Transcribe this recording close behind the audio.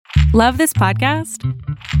Love this podcast?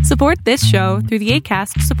 Support this show through the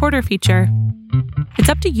Acast supporter feature. It's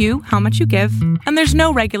up to you how much you give, and there's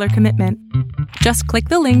no regular commitment. Just click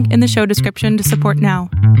the link in the show description to support now.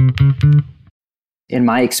 In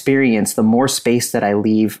my experience, the more space that I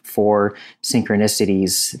leave for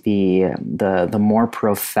synchronicities, the more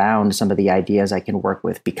profound some of the ideas I can work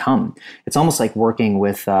with become. It's almost like working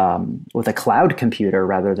with a cloud computer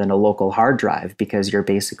rather than a local hard drive, because you're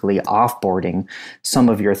basically offboarding some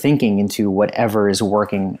of your thinking into whatever is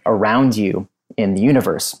working around you in the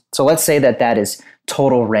universe. So let's say that is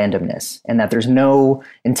total randomness and that there's no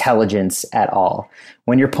intelligence at all.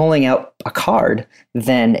 When you're pulling out a card,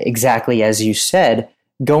 then exactly as you said,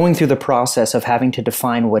 going through the process of having to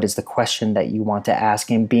define what is the question that you want to ask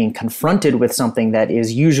and being confronted with something that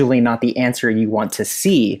is usually not the answer you want to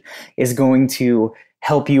see is going to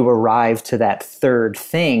help you arrive to that third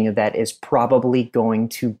thing that is probably going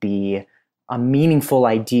to be a meaningful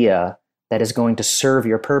idea that is going to serve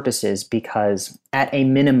your purposes, because at a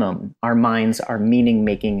minimum, our minds are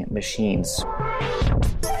meaning-making machines.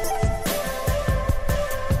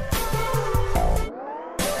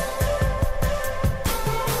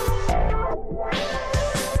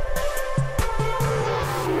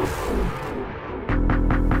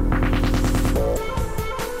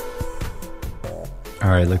 All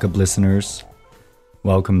right, Look Up listeners.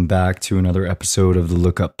 Welcome back to another episode of the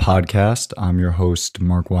Look Up podcast. I'm your host,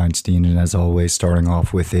 Mark Weinstein, and as always, starting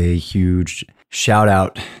off with a huge shout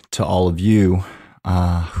out to all of you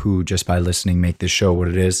who just by listening make this show what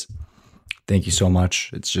it is. Thank you so much.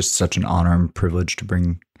 It's just such an honor and privilege to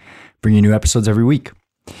bring you new episodes every week.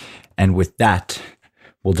 And with that,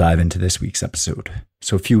 we'll dive into this week's episode.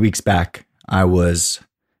 So a few weeks back, I was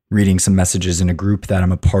reading some messages in a group that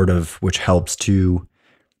I'm a part of, which helps to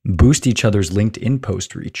boost each other's LinkedIn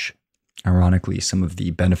post reach. Ironically, some of the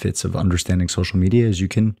benefits of understanding social media is you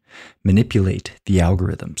can manipulate the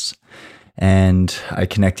algorithms. And I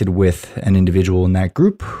connected with an individual in that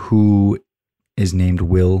group who is named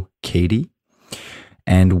Cady.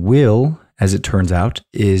 And Will, as it turns out,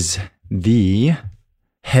 is the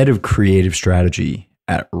head of creative strategy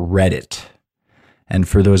at Reddit. And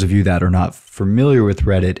for those of you that are not familiar with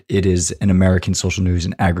Reddit, it is an American social news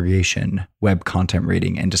and aggregation, web content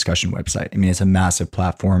rating, and discussion website. I mean, it's a massive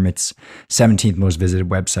platform. It's 17th most visited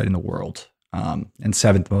website in the world, and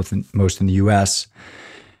 7th most in the US.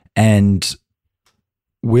 And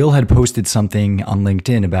Will had posted something on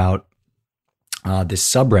LinkedIn about this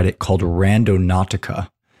subreddit called Randonautica.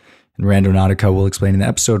 And Randonautica we'll explain in the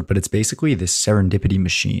episode, but it's basically this serendipity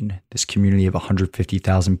machine, this community of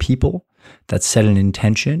 150,000 people that set an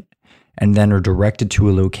intention and then are directed to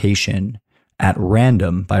a location at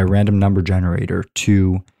random by a random number generator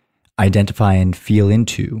to identify and feel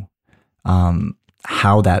into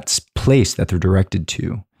how that place that they're directed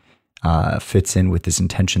to fits in with this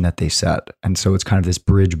intention that they set. And so it's kind of this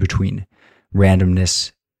bridge between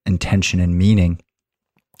randomness, intention, and meaning.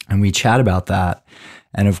 And we chat about that.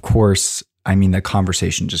 And of course, I mean, the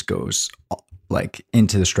conversation just goes like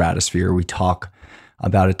into the stratosphere. We talk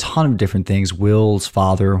about a ton of different things. Will's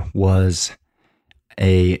father was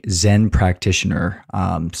a Zen practitioner,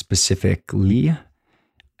 specifically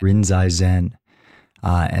Rinzai Zen.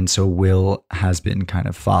 And so Will has been kind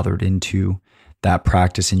of fathered into that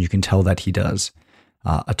practice, and you can tell that he does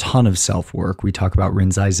a ton of self-work. We talk about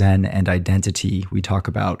Rinzai Zen and identity. We talk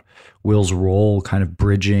about Will's role kind of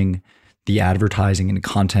bridging the advertising and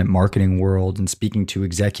content marketing world and speaking to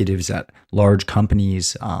executives at large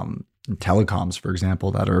companies, telecoms, for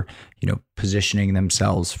example, that are, positioning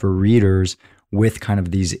themselves for readers with kind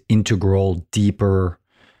of these integral, deeper,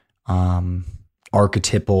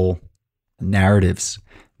 archetypal narratives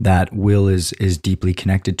that Will is deeply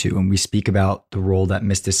connected to. And we speak about the role that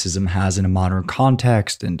mysticism has in a modern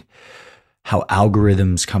context and how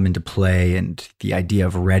algorithms come into play and the idea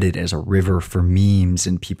of Reddit as a river for memes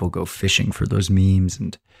and people go fishing for those memes.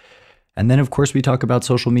 And then, of course, we talk about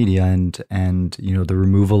social media and the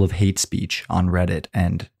removal of hate speech on Reddit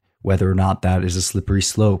and whether or not that is a slippery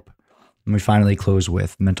slope. And we finally close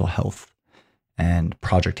with mental health and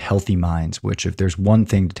Project Healthy Minds, which if there's one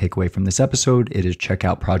thing to take away from this episode, it is check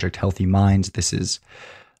out Project Healthy Minds. This is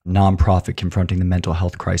a nonprofit confronting the mental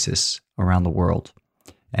health crisis around the world.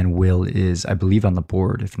 And Will is, I believe, on the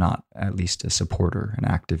board, if not at least a supporter, an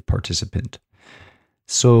active participant.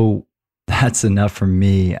 So that's enough from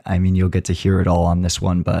me. I mean, you'll get to hear it all on this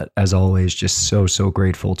one, but as always, just so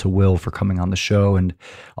grateful to Will for coming on the show and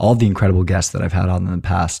all the incredible guests that I've had on in the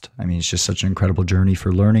past. I mean, it's just such an incredible journey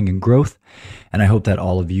for learning and growth. And I hope that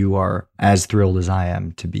all of you are as thrilled as I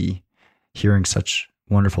am to be hearing such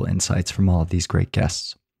wonderful insights from all of these great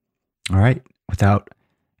guests. All right, without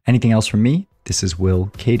Anything else from me? This is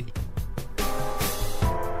Will Cady.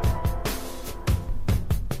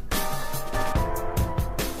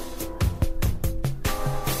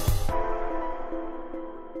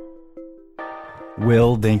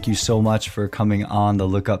 Will, thank you so much for coming on the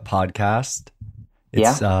Lookup podcast.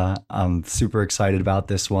 I'm super excited about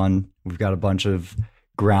this one. We've got a bunch of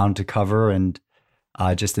ground to cover and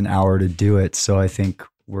just an hour to do it. So I think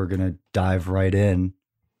we're going to dive right in.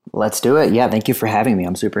 Let's do it. Yeah, thank you for having me.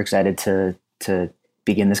 I'm super excited to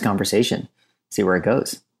begin this conversation, see where it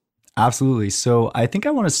goes. Absolutely. So I think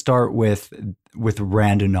I want to start with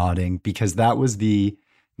randonauting, because that was the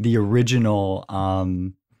original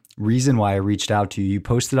reason why I reached out to you. You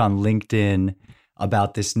posted on LinkedIn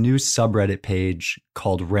about this new subreddit page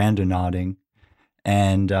called Randonauting.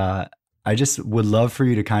 And I just would love for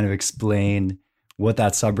you to kind of explain what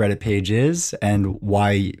that subreddit page is and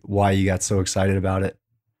why you got so excited about it.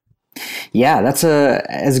 Yeah, that's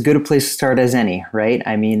as good a place to start as any, right?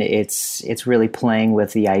 I mean, it's really playing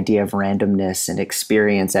with the idea of randomness and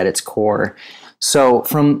experience at its core. So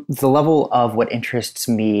from the level of what interests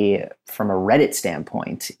me from a Reddit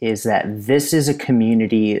standpoint is that this is a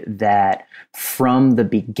community that from the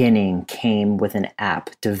beginning came with an app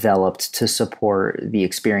developed to support the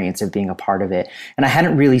experience of being a part of it. And I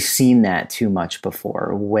hadn't really seen that too much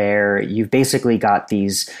before, where you've basically got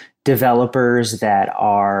these developers that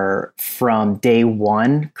are from day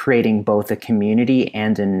one creating both a community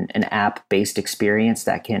and an app-based experience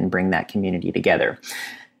that can bring that community together.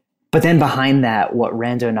 But then behind that, what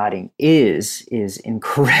randonauting is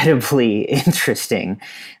incredibly interesting.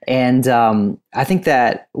 And I think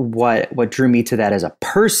that what drew me to that as a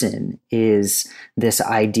person is this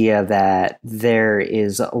idea that there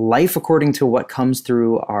is life according to what comes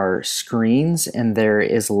through our screens, and there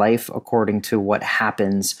is life according to what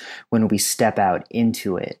happens when we step out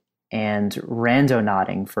into it. And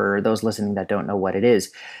randonauting, for those listening that don't know what it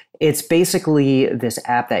is, it's basically this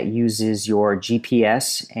app that uses your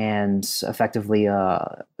GPS and effectively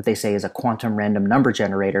what they say is a quantum random number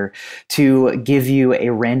generator to give you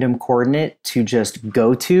a random coordinate to just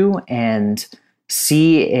go to and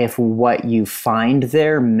see if what you find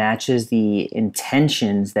there matches the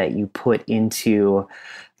intentions that you put into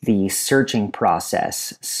the searching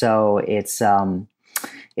process. So it's a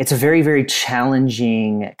very, very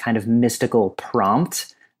challenging kind of mystical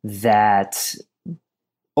prompt that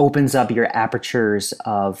opens up your apertures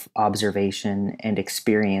of observation and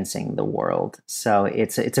experiencing the world. So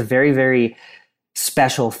it's a very, very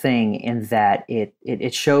special thing in that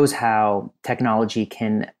it shows how technology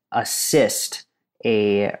can assist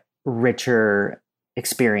a richer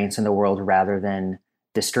experience in the world rather than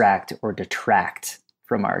distract or detract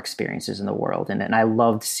from our experiences in the world. And I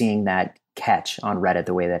loved seeing that catch on Reddit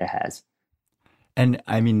the way that it has. And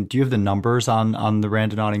I mean, do you have the numbers on the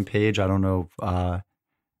randonauting page? I don't know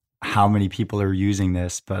how many people are using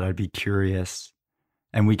this, but I'd be curious.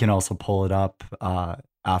 And we can also pull it up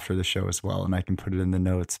after the show as well, and I can put it in the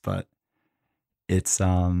notes. But it's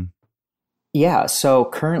yeah. So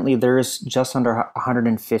currently, there's just under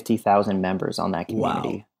 150,000 members on that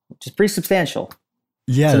community, wow, which is pretty substantial.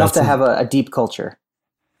 Yeah, it's enough to have a deep culture.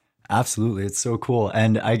 Absolutely, it's so cool.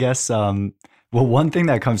 And I guess well, one thing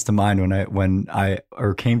that comes to mind when I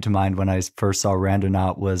came to mind when I first saw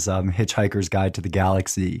Randonaut was Hitchhiker's Guide to the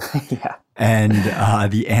Galaxy. Yeah. And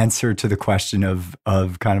the answer to the question of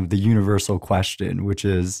kind of the universal question, which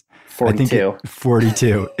is 42.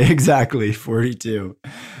 42, exactly, 42.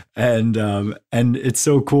 And it's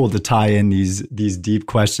so cool to tie in these deep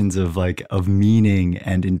questions of meaning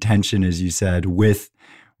and intention, as you said, with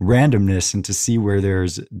randomness, and to see where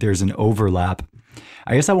there's an overlap.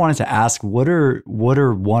 I guess I wanted to ask, what are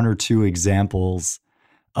one or two examples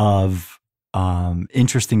of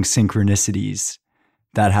interesting synchronicities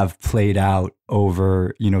that have played out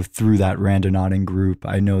over, through that randonauting group?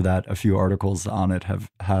 I know that a few articles on it have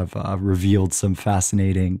revealed some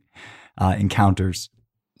fascinating encounters.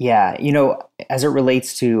 Yeah, as it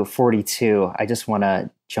relates to 42, I just want to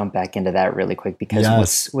jump back into that really quick, because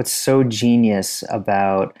yes. what's so genius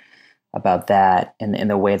about that and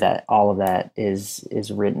the way that all of that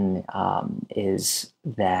is written is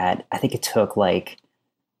that I think it took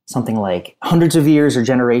something like hundreds of years or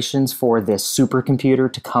generations for this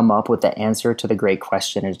supercomputer to come up with the answer to the great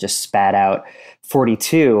question, and just spat out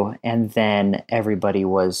 42. And then everybody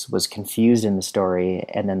was confused in the story.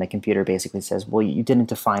 And then the computer basically says, well, you didn't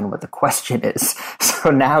define what the question is. So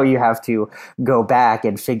now you have to go back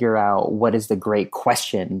and figure out what is the great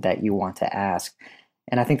question that you want to ask.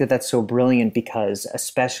 And I think that that's so brilliant, because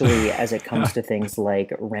especially as it comes to things like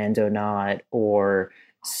Randonaut or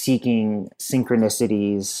seeking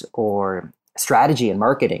synchronicities or strategy and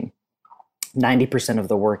marketing, 90% of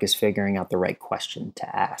the work is figuring out the right question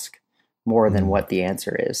to ask more than what the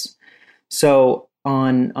answer is. So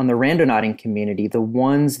on the randonauting community, the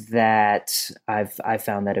ones that I've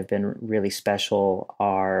found that have been really special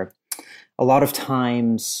are a lot of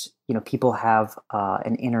times, people have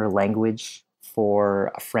an inner language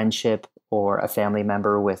for a friendship or a family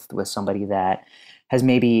member with somebody that has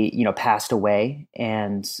maybe, passed away.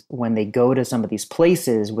 And when they go to some of these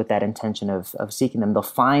places with that intention of seeking them, they'll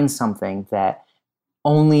find something that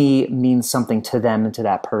only means something to them and to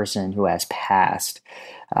that person who has passed.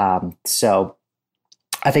 So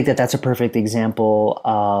I think that that's a perfect example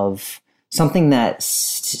of something that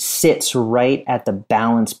sits right at the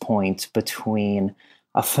balance point between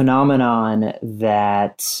a phenomenon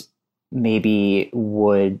that maybe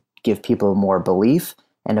would give people more belief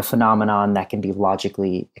and a phenomenon that can be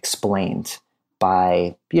logically explained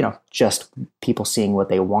by, just people seeing what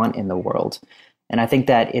they want in the world. And I think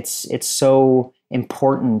that it's so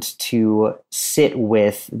important to sit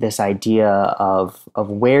with this idea of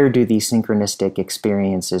where do these synchronistic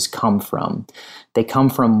experiences come from? They come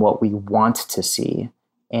from what we want to see.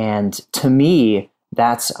 And to me,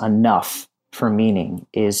 that's enough for meaning,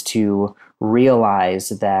 is to realize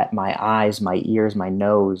that my eyes, my ears, my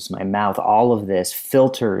nose, my mouth, all of this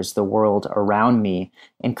filters the world around me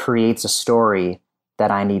and creates a story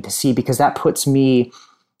that I need to see, because that puts me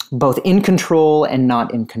both in control and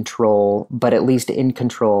not in control, but at least in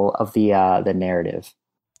control of the narrative.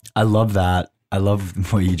 I love that. I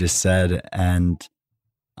love what you just said. And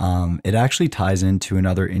it actually ties into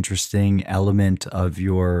another interesting element of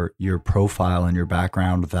your profile and your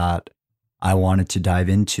background that I wanted to dive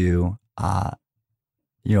into. I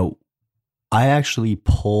actually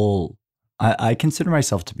I consider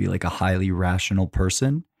myself to be like a highly rational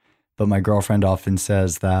person, but my girlfriend often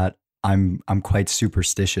says that I'm quite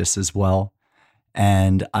superstitious as well.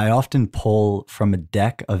 And I often pull from a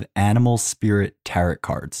deck of animal spirit tarot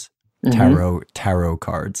cards, tarot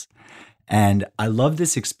cards. And I love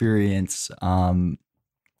this experience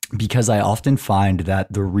because I often find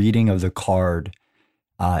that the reading of the card,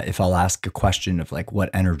 if I'll ask a question of like, what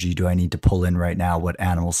energy do I need to pull in right now? What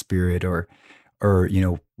animal spirit or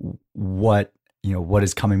what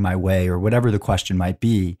is coming my way, or whatever the question might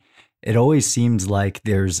be, it always seems like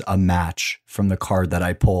there's a match from the card that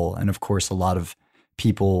I pull. And of course, a lot of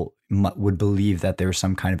people would believe that there's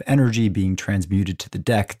some kind of energy being transmuted to the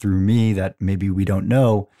deck through me that maybe we don't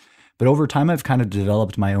know. But over time, I've kind of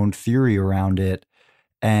developed my own theory around it.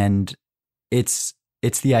 And it's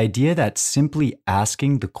the idea that simply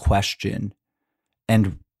asking the question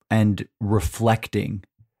and reflecting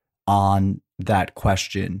on that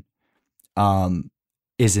question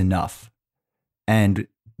is enough. And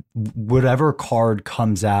whatever card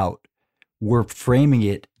comes out, I'm framing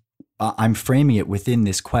it within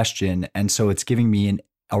this question. And so it's giving me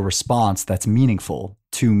a response that's meaningful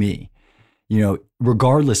to me,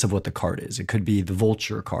 regardless of what the card is. It could be the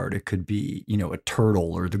vulture card. It could be, a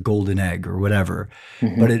turtle or the golden egg or whatever.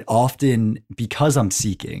 Mm-hmm. But it often, because I'm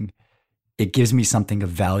seeking, it gives me something of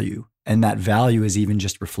value. And that value is even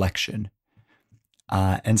just reflection.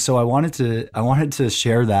 And so I wanted to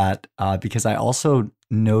share that because I also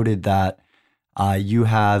noted that you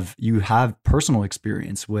have personal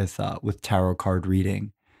experience with tarot card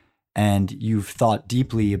reading, and you've thought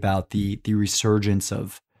deeply about the resurgence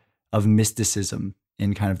of mysticism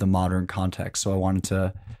in kind of the modern context. So I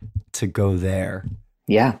wanted to go there.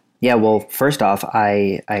 Yeah. Well, first off,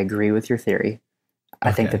 I agree with your theory.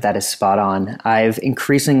 I think that is spot on. I've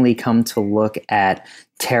increasingly come to look at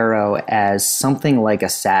tarot as something like a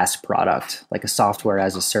SaaS product, like a software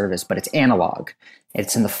as a service, but it's analog.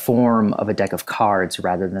 It's in the form of a deck of cards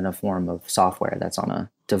rather than a form of software that's on a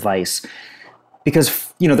device. Because,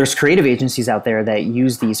 there's creative agencies out there that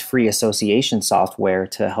use these free association software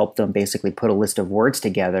to help them basically put a list of words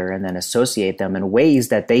together and then associate them in ways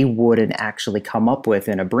that they wouldn't actually come up with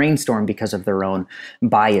in a brainstorm because of their own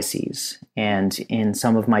biases. And in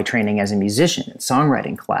some of my training as a musician in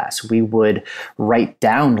songwriting class, we would write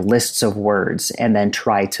down lists of words and then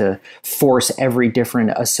try to force every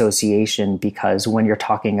different association, because when you're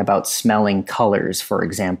talking about smelling colors, for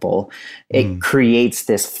example, it creates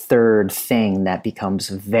this third thing that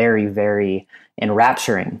becomes very, very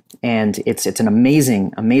enrapturing. And it's an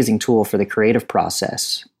amazing, amazing tool for the creative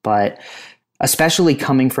process. But especially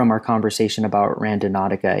coming from our conversation about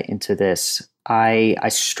Randonautica into this, I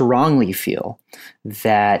strongly feel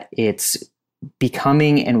that it's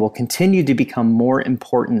becoming and will continue to become more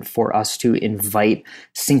important for us to invite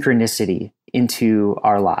synchronicity into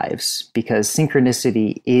our lives, because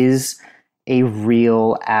synchronicity is a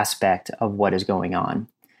real aspect of what is going on.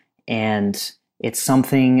 And it's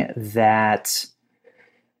something that,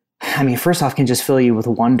 first off, can just fill you with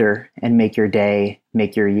wonder and make your day,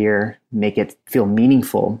 make your year, make it feel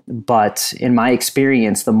meaningful. But in my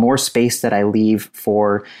experience, the more space that I leave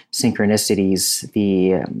for synchronicities,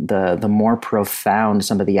 the more profound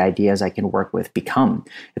some of the ideas I can work with become.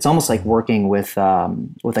 It's almost like working with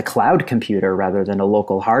a cloud computer rather than a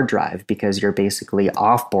local hard drive, because you're basically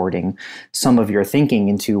offboarding some of your thinking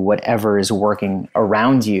into whatever is working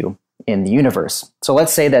around you in the universe. So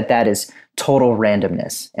let's say that is total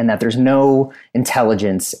randomness and that there's no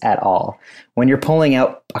intelligence at all. When you're pulling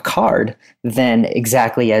out a card, then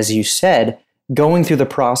exactly as you said, going through the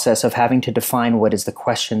process of having to define what is the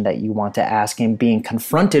question that you want to ask and being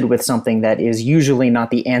confronted with something that is usually not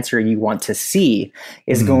the answer you want to see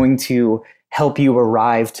is going to help you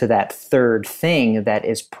arrive to that third thing that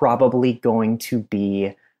is probably going to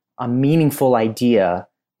be a meaningful idea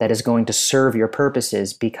that is going to serve your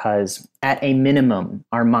purposes, because at a minimum,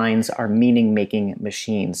 our minds are meaning-making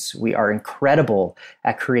machines. We are incredible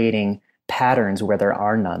at creating patterns where there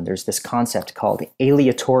are none. There's this concept called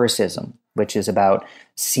aleatoricism, which is about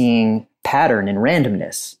seeing pattern in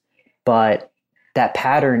randomness. But that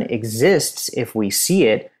pattern exists if we see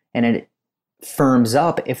it, and it firms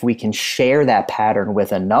up if we can share that pattern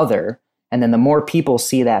with another. And then the more people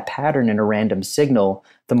see that pattern in a random signal,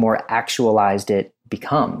 the more actualized it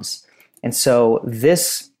becomes. And so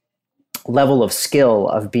this level of skill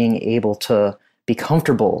of being able to be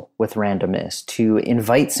comfortable with randomness, to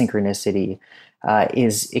invite synchronicity,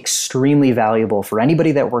 is extremely valuable for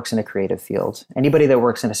anybody that works in a creative field, anybody that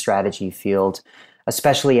works in a strategy field,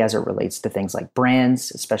 especially as it relates to things like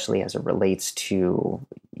brands, especially as it relates to,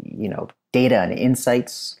 data and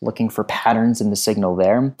insights, looking for patterns in the signal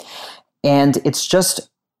there. And it's just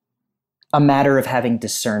a matter of having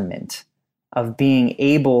discernment, of being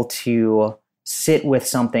able to sit with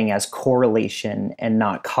something as correlation and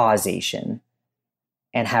not causation,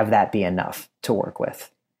 and have that be enough to work with.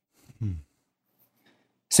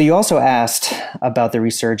 So you also asked about the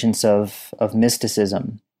resurgence of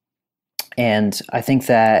mysticism. And I think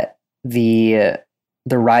that the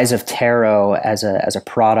rise of tarot as a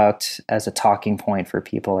product, as a talking point for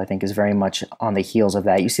people, I think is very much on the heels of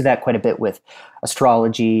that. You see that quite a bit with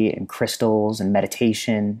astrology and crystals and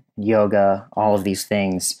meditation, yoga, all of these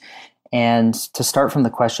things. And to start from the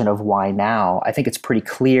question of why now, I think it's pretty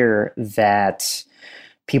clear that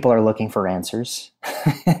people are looking for answers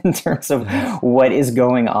in terms of what is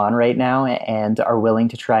going on right now and are willing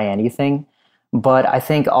to try anything. But I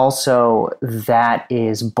think also that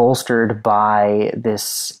is bolstered by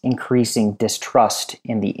this increasing distrust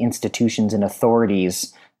in the institutions and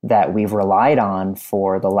authorities that we've relied on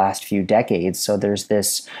for the last few decades. So there's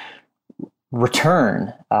this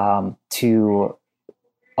return to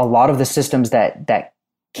a lot of the systems that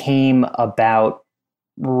came about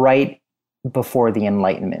right before the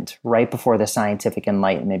Enlightenment, right before the scientific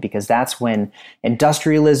Enlightenment, because that's when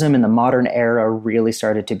industrialism in the modern era really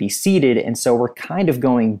started to be seeded. And so we're kind of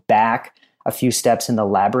going back a few steps in the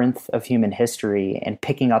labyrinth of human history and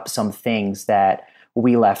picking up some things that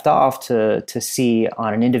we left off to see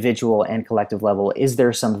on an individual and collective level. Is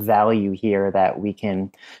there some value here that we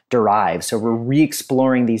can derive? So we're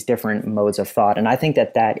re-exploring these different modes of thought. And I think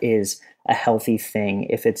that is a healthy thing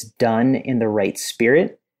if it's done in the right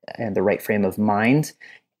spirit and the right frame of mind.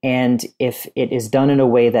 And if it is done in a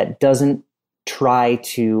way that doesn't try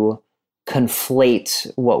to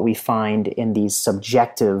conflate what we find in these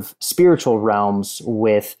subjective spiritual realms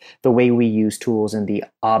with the way we use tools in the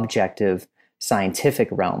objective scientific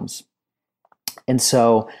realms. And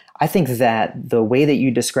so I think that the way that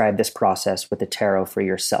you describe this process with the tarot for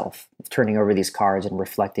yourself, turning over these cards and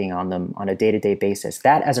reflecting on them on a day-to-day basis,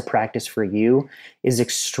 that as a practice for you is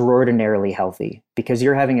extraordinarily healthy, because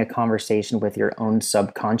you're having a conversation with your own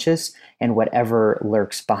subconscious, and whatever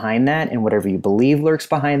lurks behind that and whatever you believe lurks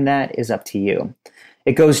behind that is up to you.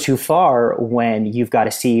 It goes too far when you've got a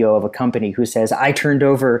CEO of a company who says, I turned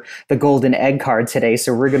over the golden egg card today,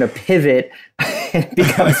 so we're going to pivot and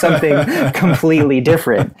become something completely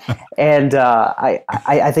different. And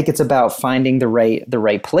I think it's about finding the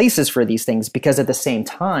right places for these things, because at the same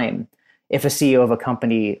time, if a CEO of a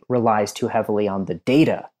company relies too heavily on the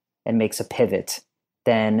data and makes a pivot,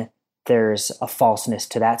 then there's a falseness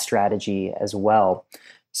to that strategy as well.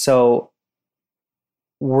 So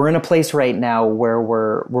we're in a place right now where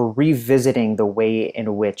we're revisiting the way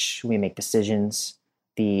in which we make decisions,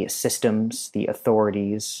 the systems, the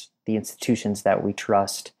authorities, the institutions that we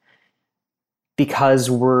trust,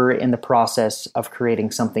 because we're in the process of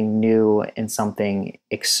creating something new and something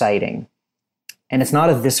exciting. And it's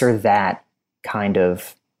not a this or that kind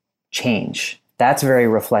of change that's very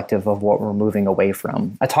reflective of what we're moving away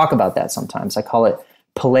from. I talk about that sometimes. I call it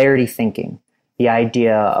polarity thinking, the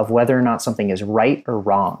idea of whether or not something is right or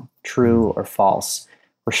wrong, true or false.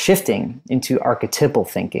 We're shifting into archetypal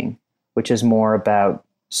thinking, which is more about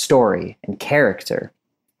story and character.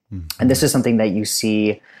 And this is something that you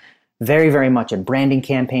see very, very much in branding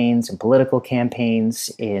campaigns and political campaigns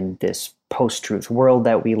in this post-truth world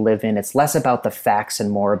that we live in. It's less about the facts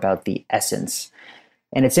and more about the essence.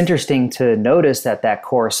 And it's interesting to notice that that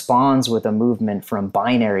corresponds with a movement from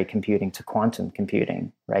binary computing to quantum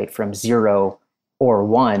computing, right? From 0 or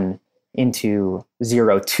 1 into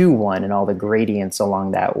 0 to 1 and all the gradients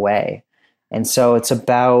along that way. And so it's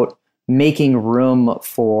about making room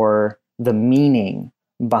for the meaning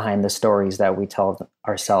behind the stories that we tell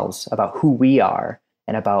ourselves about who we are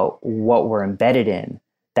and about what we're embedded in,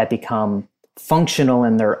 that become functional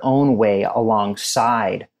in their own way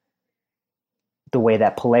alongside the way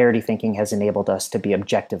that polarity thinking has enabled us to be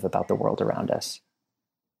objective about the world around us.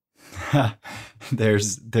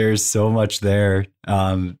 There's so much there.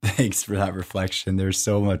 Thanks for that reflection. There's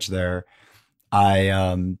so much there.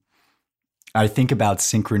 I think about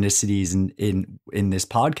synchronicities in this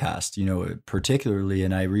podcast, you know, particularly,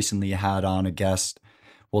 and I recently had on a guest,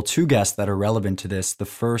 well, two guests that are relevant to this. The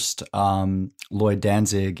first, Lloyd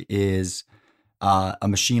Danzig, is a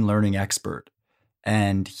machine learning expert,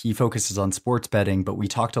 and he focuses on sports betting, but we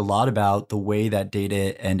talked a lot about the way that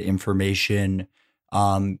data and information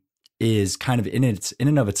is kind of in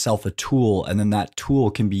and of itself a tool, and then that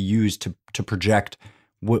tool can be used to project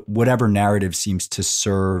whatever narrative seems to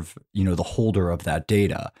serve, you know, the holder of that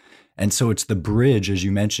data. And so it's the bridge, as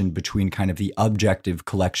you mentioned, between kind of the objective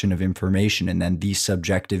collection of information and then the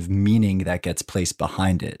subjective meaning that gets placed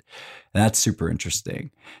behind it. And that's super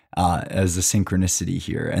interesting as a synchronicity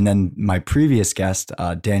here. And then my previous guest,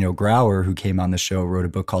 Daniel Grauer, who came on the show, wrote a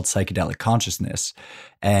book called Psychedelic Consciousness.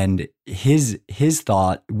 And his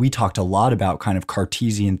thought, we talked a lot about kind of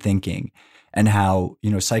Cartesian thinking and how,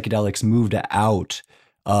 you know, psychedelics moved out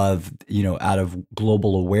of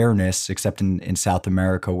global awareness, except in South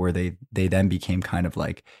America, where they then became kind of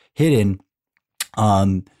like hidden.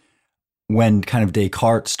 When kind of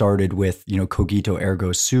Descartes started with, you know, cogito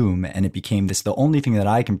ergo sum, and it became this, the only thing that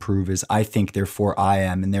I can prove is I think, therefore I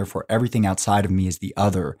am, and therefore everything outside of me is the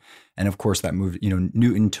other. And of course that moved, you know,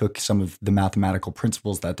 Newton took some of the mathematical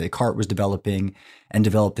principles that Descartes was developing and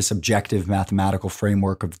developed this objective mathematical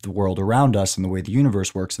framework of the world around us and the way the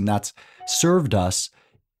universe works. And that's served us,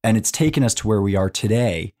 and it's taken us to where we are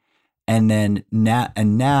today. And then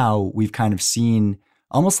now we've kind of seen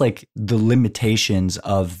almost like the limitations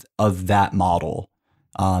of that model.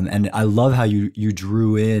 And I love how you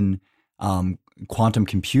drew in quantum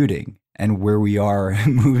computing and where we are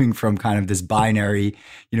moving from kind of this binary,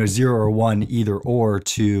 you know, 0 or 1, either or,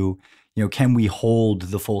 to, you know, can we hold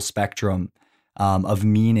the full spectrum of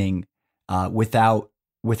meaning without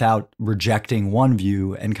rejecting one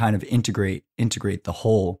view and kind of integrate the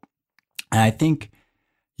whole. And I think,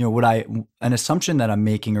 you know, an assumption that I'm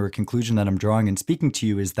making, or a conclusion that I'm drawing and speaking to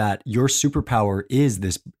you, is that your superpower is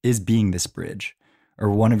being this bridge, or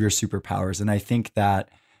one of your superpowers. And I think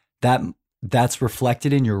that's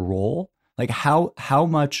reflected in your role. Like how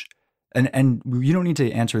much, and you don't need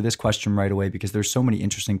to answer this question right away because there's so many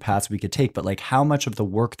interesting paths we could take, but like how much of the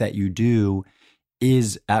work that you do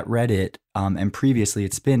is at Reddit and previously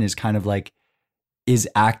at Spin is kind of like, is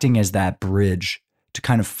acting as that bridge to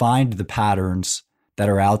kind of find the patterns that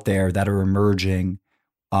are out there that are emerging,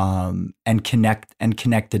 and connect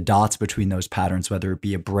the dots between those patterns, whether it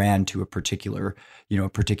be a brand to a particular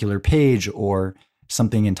page or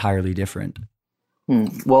something entirely different.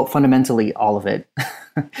 Well, fundamentally, all of it.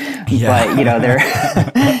 Yeah. But, you know,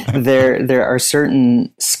 there are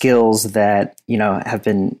certain skills that, you know, have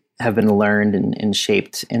been learned and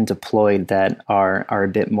shaped and deployed that are a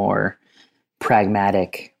bit more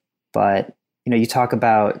pragmatic. But, you know, you talk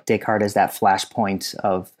about Descartes as that flashpoint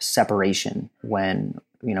of separation when,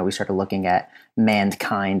 you know, we started looking at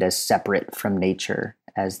mankind as separate from nature,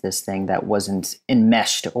 as this thing that wasn't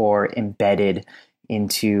enmeshed or embedded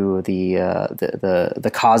into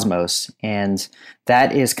the cosmos. And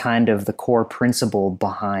that is kind of the core principle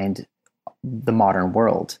behind the modern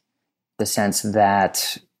world, the sense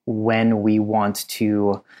that when we want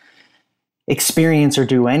to experience or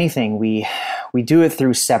do anything, we do it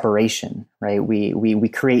through separation, right? We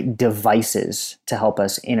create devices to help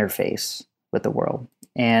us interface with the world.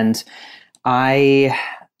 And I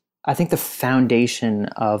think the foundation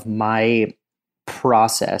of my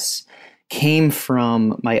process came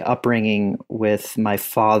from my upbringing with my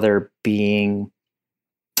father being,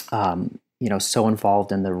 so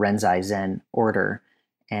involved in the Renzai Zen order.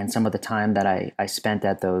 and some of the time that I spent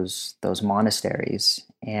at those monasteries.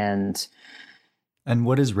 And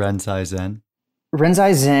what is Renzai Zen?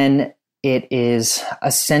 Renzai Zen, it is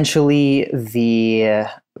essentially the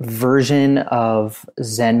version of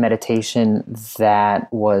Zen meditation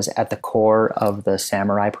that was at the core of the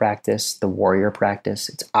samurai practice, the warrior practice.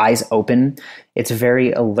 It's eyes open, it's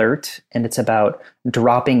very alert, and it's about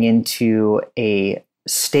dropping into a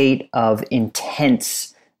state of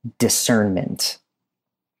intense discernment.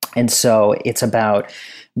 And so it's about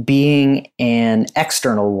being an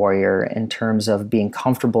external warrior in terms of being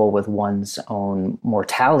comfortable with one's own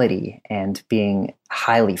mortality and being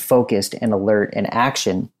highly focused and alert in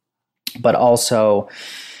action, but also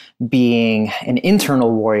being an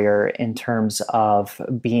internal warrior in terms of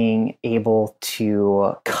being able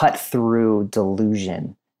to cut through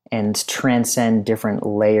delusion and transcend different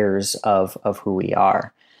layers of who we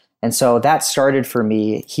are. And so that started for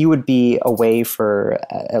me. He would be away for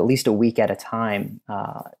at least a week at a time,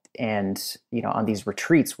 and on these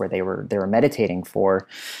retreats where they were meditating for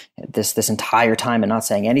this entire time and not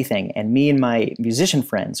saying anything. And me and my musician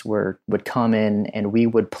friends would come in, and we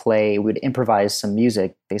would improvise some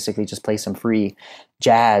music, basically just play some free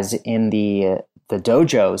jazz in the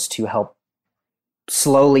dojos to help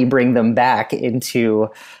slowly bring them back into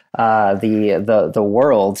the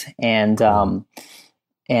world.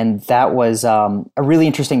 And that was a really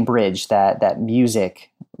interesting bridge. That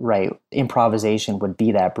music, right? Improvisation would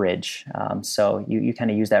be that bridge. So you kind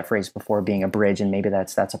of used that phrase before, being a bridge, and maybe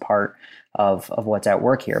that's a part of what's at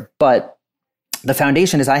work here. But the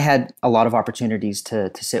foundation is I had a lot of opportunities to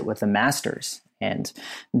sit with the masters and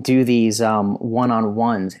do these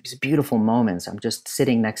one-on-ones, these beautiful moments. I'm just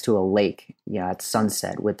sitting next to a lake, at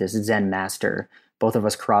sunset with this Zen master, both of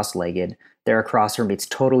us cross-legged. They're across from me. It's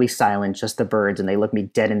totally silent, just the birds. And they look me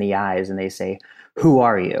dead in the eyes and they say, "Who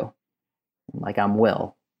are you?" I'm like, "I'm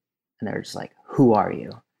Will." And they're just like, "Who are you?"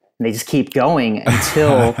 And they just keep going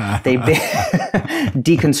until they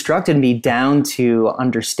deconstructed me down to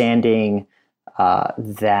understanding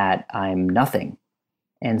that I'm nothing.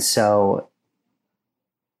 And so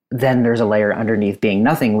then there's a layer underneath being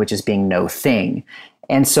nothing, which is being no thing.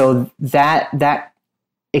 And so that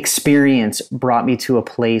experience brought me to a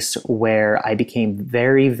place where I became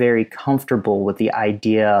very, very comfortable with the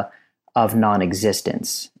idea of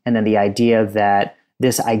non-existence. And then the idea that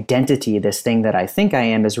this identity, this thing that I think I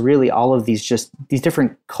am, is really all of these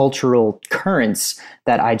different cultural currents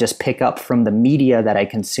that I just pick up from the media that I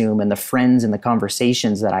consume and the friends and the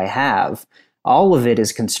conversations that I have. All of it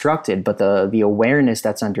is constructed, but the awareness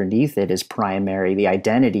that's underneath it is primary. The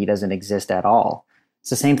identity doesn't exist at all. It's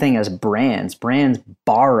the same thing as brands. Brands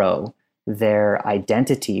borrow their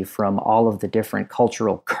identity from all of the different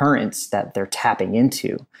cultural currents that they're tapping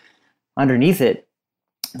into. Underneath it,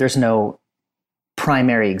 there's no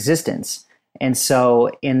primary existence. And so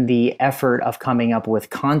in the effort of coming up with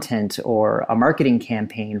content or a marketing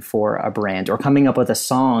campaign for a brand, or coming up with a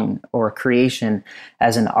song or a creation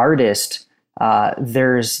as an artist,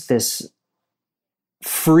 there's this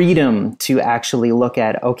freedom to actually look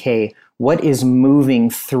at, okay, what is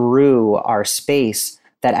moving through our space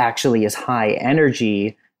that actually is high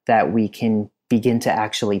energy that we can begin to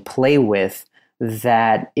actually play with,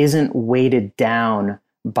 that isn't weighted down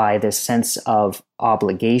by this sense of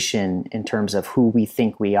obligation in terms of who we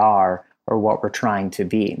think we are or what we're trying to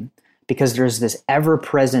be. Because there's this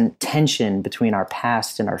ever-present tension between our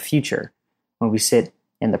past and our future when we sit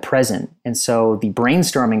in the present. And so the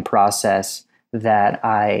brainstorming process that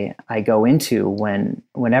I go into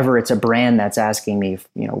whenever it's a brand that's asking me,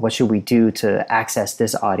 what should we do to access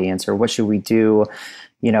this audience, or what should we do,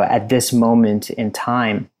 at this moment in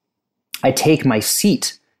time, I take my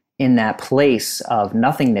seat in that place of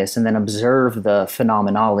nothingness and then observe the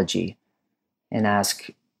phenomenology and ask,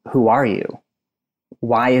 who are you?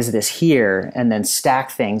 Why is this here? And then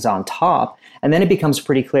stack things on top. And then it becomes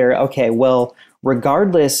pretty clear, okay, well,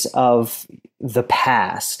 regardless of the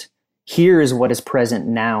past, here is what is present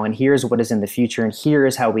now, and here's what is in the future, and here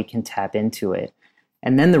is how we can tap into it.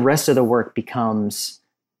 And then the rest of the work becomes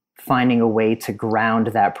finding a way to ground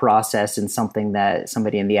that process in something that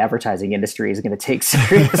somebody in the advertising industry is going to take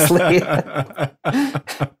seriously.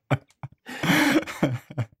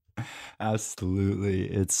 Absolutely.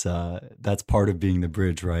 It's that's part of being the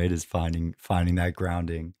bridge, right? Is finding that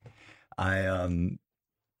grounding. Now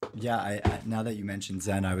that you mentioned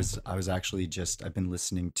Zen, I was actually I've been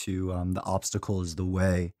listening to The Obstacle is the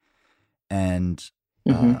Way, and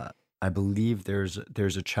I believe there's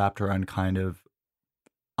a chapter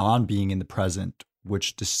on being in the present,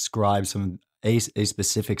 which describes a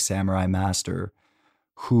specific samurai master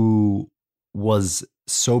who was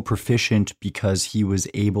so proficient because he was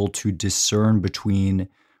able to discern between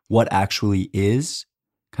what actually is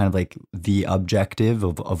kind of like the objective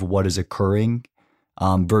of what is occurring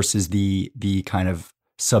versus the kind of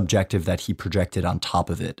subjective that he projected on top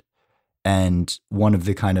of it. And one of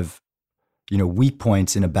the kind of, weak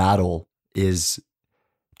points in a battle is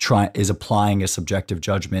applying a subjective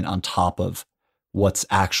judgment on top of what's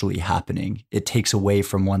actually happening. It takes away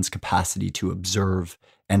from one's capacity to observe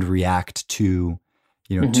and react to,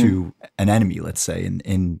 to an enemy, let's say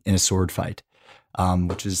in a sword fight,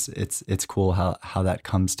 which is, it's cool how that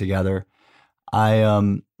comes together.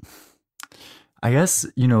 I guess,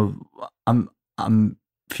 I'm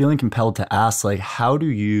feeling compelled to ask, like, how do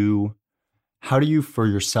you for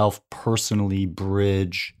yourself personally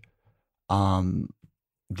bridge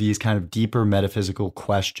these kind of deeper metaphysical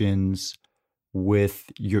questions with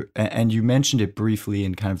and you mentioned it briefly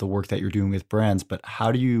in kind of the work that you're doing with brands, but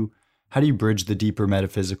how do you bridge the deeper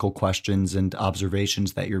metaphysical questions and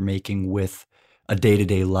observations that you're making with a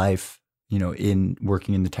day-to-day life, in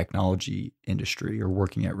working in the technology industry or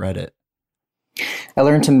working at Reddit? I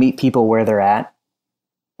learned to meet people where they're at.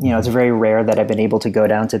 It's very rare that I've been able to go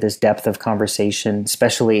down to this depth of conversation,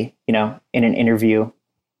 especially, in an interview,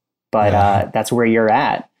 but that's where you're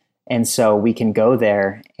at. And so we can go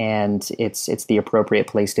there and it's the appropriate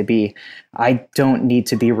place to be. I don't need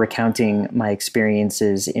to be recounting my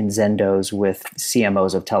experiences in Zendos with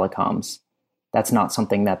CMOs of telecoms. That's not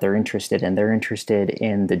something that they're interested in. They're interested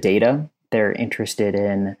in the data. They're interested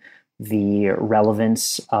in the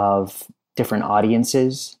relevance of different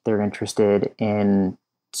audiences. They're interested in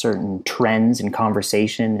certain trends and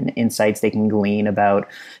conversation and insights they can glean about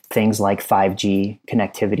things like 5G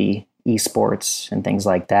connectivity, esports, and things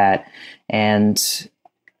like that. And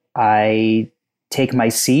I take my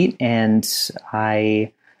seat and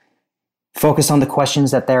I focus on the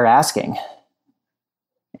questions that they're asking.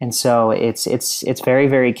 And so it's very,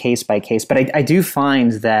 very case by case. But I do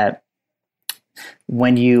find that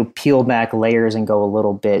when you peel back layers and go a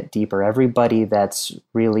little bit deeper, everybody that's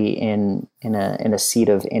really in a seat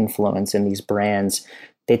of influence in these brands,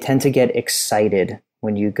 they tend to get excited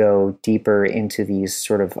when you go deeper into these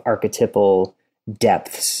sort of archetypal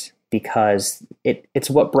depths, because it's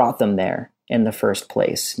what brought them there in the first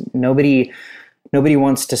place. Nobody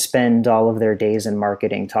wants to spend all of their days in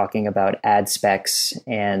marketing talking about ad specs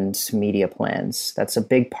and media plans. That's a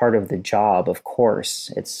big part of the job, of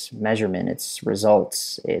course. It's measurement, it's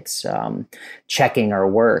results, it's checking our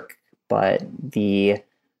work. But the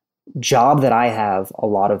job that I have a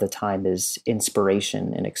lot of the time is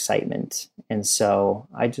inspiration and excitement. And so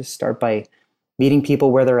I just start by meeting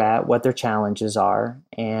people where they're at, what their challenges are,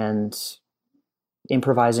 and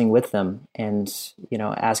improvising with them and,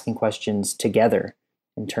 asking questions together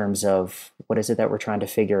in terms of what is it that we're trying to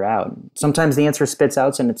figure out. Sometimes the answer spits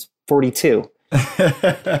out and it's 42.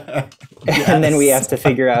 Yes. And then we have to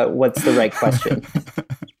figure out what's the right question.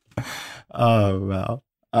 Oh, wow.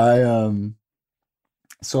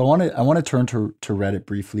 So I want to turn to Reddit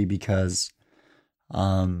briefly because,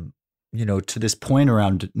 to this point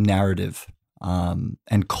around narrative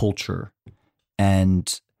and culture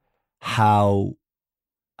and how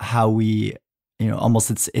we,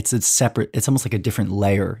 almost it's a separate, it's almost like a different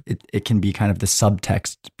layer. It can be kind of the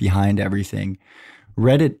subtext behind everything.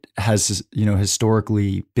 Reddit has,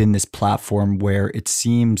 historically been this platform where it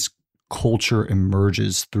seems culture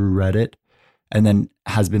emerges through Reddit and then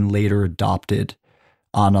has been later adopted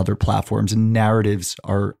on other platforms, and narratives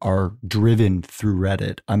are driven through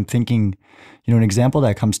Reddit. I'm thinking, an example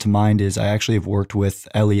that comes to mind is I actually have worked with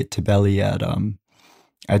Elliot Tibelli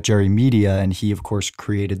at Jerry Media, and he of course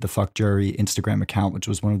created the Fuck Jerry Instagram account, which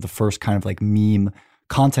was one of the first kind of like meme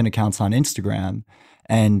content accounts on Instagram.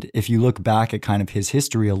 And if you look back at kind of his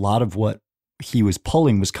history, a lot of what he was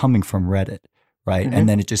pulling was coming from Reddit, right? Mm-hmm. And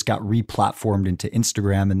then it just got replatformed into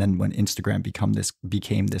Instagram. And then when Instagram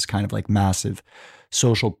became this kind of like massive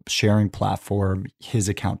social sharing platform, his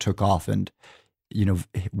account took off, and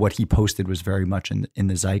what he posted was very much in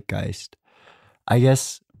the zeitgeist. I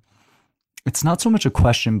guess it's not so much a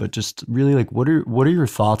question, but just really like what are your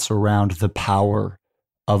thoughts around the power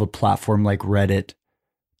of a platform like Reddit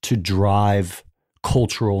to drive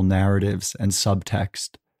cultural narratives and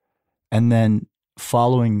subtext? And then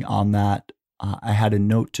following on that, I had a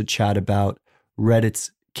note to chat about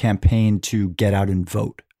Reddit's campaign to get out and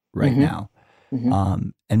vote right mm-hmm. now. Mm-hmm.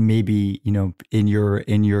 And maybe, in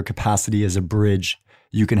your capacity as a bridge,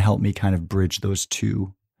 you can help me kind of bridge those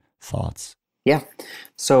two thoughts. Yeah.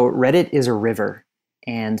 So Reddit is a river,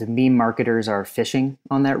 and meme marketers are fishing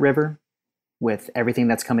on that river. with everything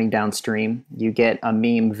that's coming downstream. You get a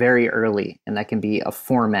meme very early, and that can be a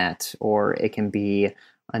format, or it can be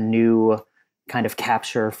a new kind of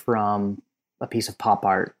capture from a piece of pop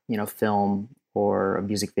art, film or a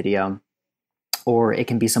music video, or it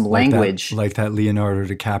can be some language. Like that Leonardo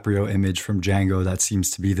DiCaprio image from Django that seems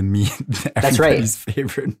to be the meme, That's right. Everybody's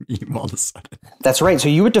favorite meme all of a sudden. That's right. So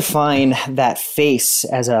you would define that face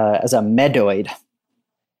as a medoid,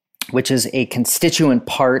 which is a constituent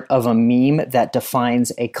part of a meme that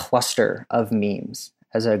defines a cluster of memes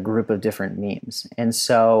as a group of different memes. And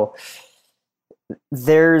so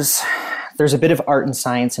there's a bit of art and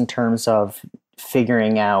science in terms of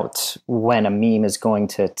figuring out when a meme is going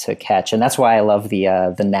to catch. And that's why I love the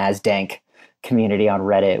NASDAQ community on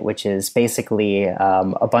Reddit, which is basically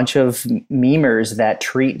a bunch of memers that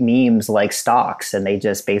treat memes like stocks, and they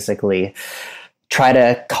just basically try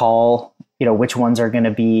to call which ones are going to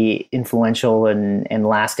be influential and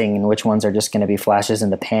lasting, and which ones are just going to be flashes in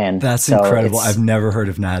the pan. That's incredible. I've never heard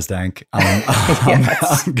of NASDAQ.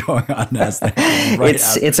 I'm going on NASDAQ.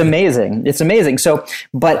 It's amazing. It's amazing. So,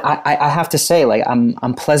 but I have to say, like,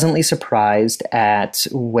 I'm pleasantly surprised at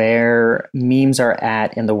where memes are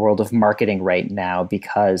at in the world of marketing right now,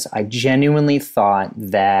 because I genuinely thought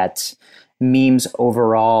that memes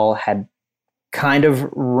overall had kind of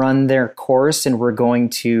run their course and we're going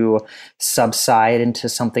to subside into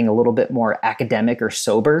something a little bit more academic or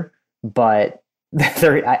sober. But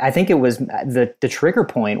I think it was the trigger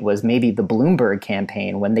point was maybe the Bloomberg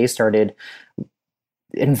campaign, when they started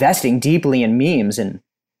investing deeply in memes. And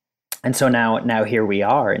so now here we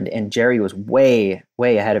are, and Jerry was way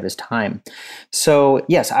ahead of his time. So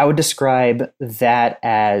yes, I would describe that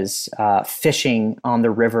as fishing on the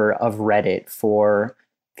river of Reddit for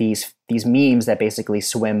these memes that basically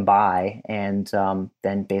swim by, and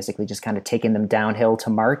then basically just kind of taking them downhill to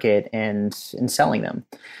market and selling them.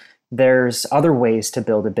 There's other ways to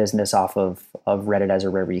build a business off of Reddit as a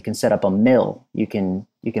river. You can set up a mill. You can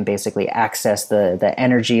basically access the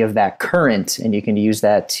energy of that current, and you can use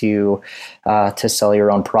that to sell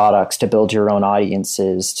your own products, to build your own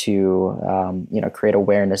audiences, to create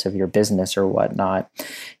awareness of your business or whatnot.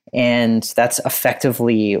 And that's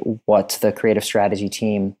effectively what the creative strategy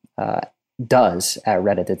team does at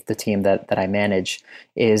Reddit. The team that I manage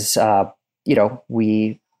is,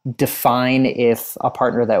 we define if a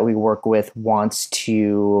partner that we work with wants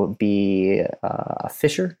to be a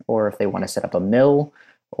fisher, or if they want to set up a mill,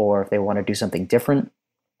 or if they want to do something different.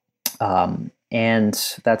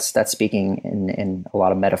 And that's speaking in a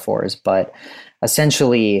lot of metaphors, but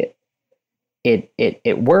essentially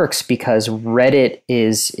it works because Reddit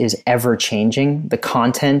is ever changing. The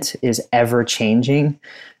content is ever changing,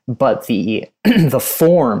 but the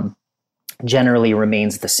form generally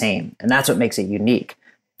remains the same. And that's what makes it unique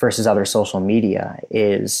versus other social media,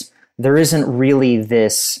 is there isn't really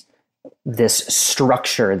this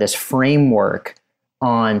structure, this framework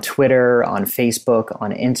on Twitter, on Facebook,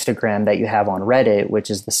 on Instagram that you have on Reddit, which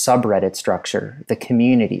is the subreddit structure, the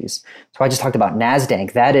communities. So I just talked about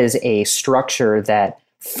NASDAQ. That is a structure that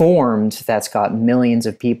formed, that's got millions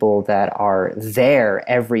of people that are there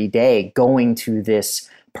every day going to this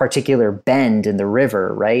particular bend in the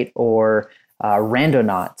river, right? Or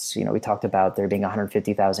Randonauts, we talked about there being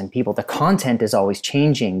 150,000 people. The content is always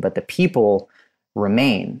changing, but the people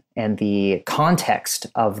remain, and the context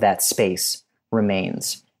of that space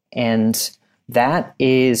remains. And that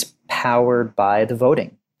is powered by the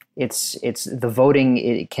voting. It's the voting.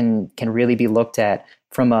 It can really be looked at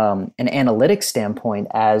from an analytics standpoint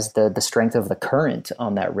as the strength of the current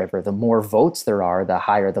on that river. The more votes there are, the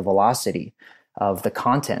higher the velocity of the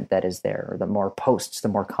content that is there, or the more posts, the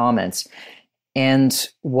more comments. And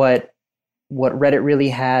what Reddit really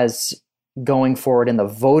has going forward in the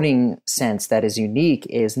voting sense that is unique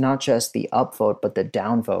is not just the upvote, but the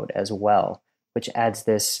downvote as well, which adds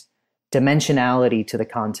this dimensionality to the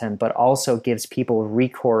content, but also gives people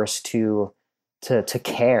recourse to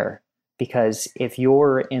care. Because if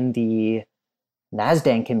you're in the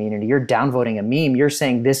NASDAQ community, you're downvoting a meme, you're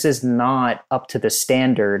saying this is not up to the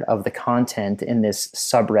standard of the content in this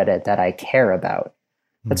subreddit that I care about.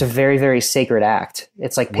 That's a very, very sacred act.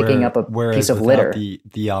 It's like picking up a piece of litter.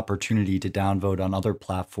 The opportunity to downvote on other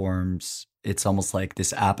platforms, it's almost like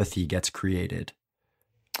this apathy gets created.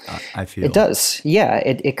 I feel it does. Yeah,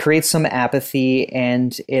 it creates some apathy,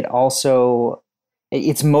 and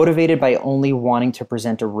it's motivated by only wanting to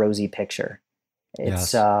present a rosy picture.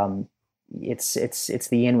 It's it's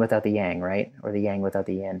the yin without the yang, right? Or the yang without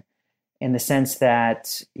the yin, in the sense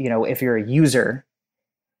that if you're a user,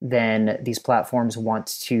 then these platforms want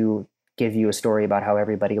to give you a story about how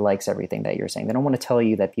everybody likes everything that you're saying. They don't want to tell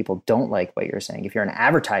you that people don't like what you're saying. If you're an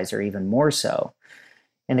advertiser, even more so.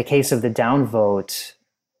 In the case of the downvote,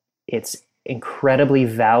 it's incredibly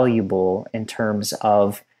valuable in terms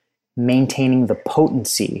of maintaining the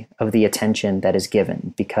potency of the attention that is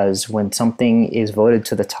given. Because when something is voted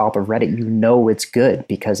to the top of Reddit, you know it's good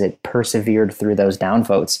because it persevered through those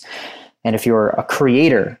downvotes. And if you're a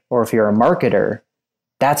creator or if you're a marketer,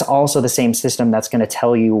 that's also the same system that's going to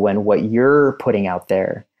tell you when what you're putting out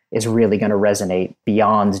there is really going to resonate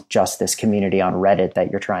beyond just this community on Reddit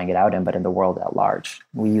that you're trying it out in, but in the world at large.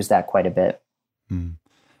 We use that quite a bit.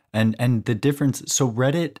 And the difference, so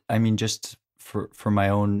Reddit, I mean, just for my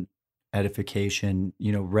own edification,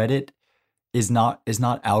 Reddit is not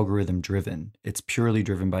algorithm driven. It's purely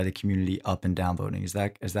driven by the community up and down voting. Is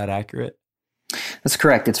that accurate? That's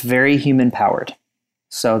correct. It's very human powered.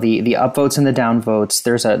 So the upvotes and the downvotes,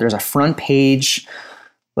 there's a front page,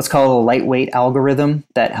 let's call it a lightweight algorithm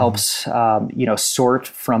that helps sort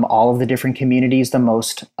from all of the different communities the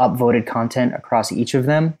most upvoted content across each of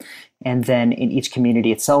them. And then in each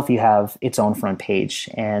community itself, you have its own front page,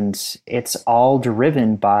 and it's all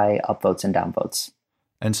driven by upvotes and downvotes.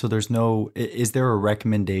 And so is there a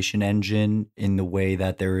recommendation engine in the way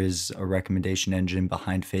that there is a recommendation engine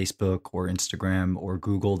behind Facebook or Instagram or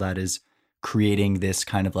Google that is creating this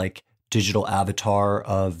kind of like digital avatar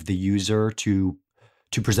of the user to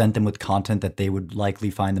present them with content that they would likely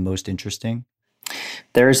find the most interesting?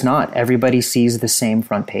 There is not. Everybody sees the same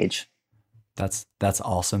front page. That's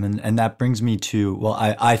awesome. And that brings me to, well,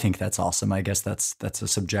 I think that's awesome. I guess that's a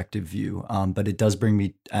subjective view. But it does bring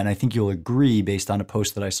me, and I think you'll agree based on a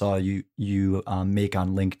post that I saw you make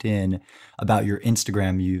on LinkedIn about your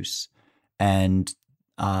Instagram use. And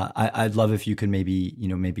I'd love if you could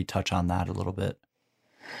maybe touch on that a little bit.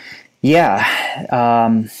 Yeah.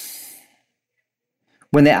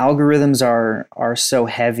 When the algorithms are so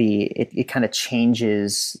heavy, it kind of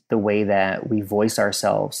changes the way that we voice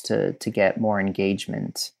ourselves to get more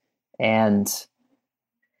engagement. And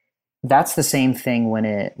that's the same thing when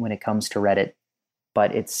it comes to Reddit,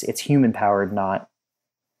 but it's human powered, not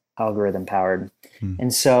algorithm powered.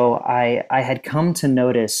 And so I had come to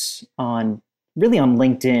notice on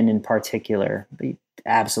LinkedIn in particular, but you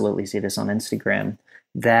absolutely see this on Instagram,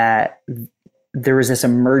 that there was this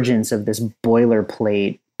emergence of this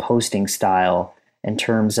boilerplate posting style in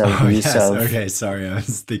terms of use of. Okay, sorry, I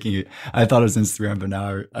was thinking. I thought it was Instagram, but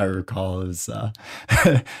now I recall it was the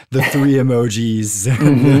three emojis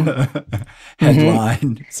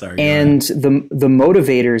headline. Sorry, and the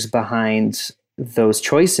motivators behind those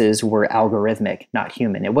choices were algorithmic, not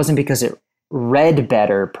human. It wasn't because it read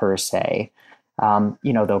better per se,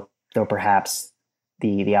 though perhaps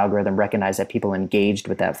the algorithm recognized that people engaged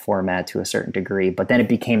with that format to a certain degree, but then it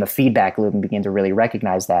became a feedback loop and began to really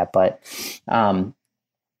recognize that. But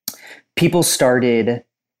people started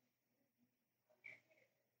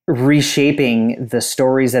reshaping the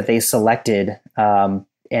stories that they selected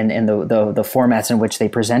and the formats in which they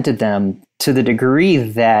presented them to the degree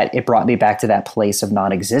that it brought me back to that place of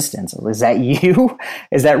non-existence. Is that you?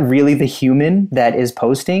 Is that really the human that is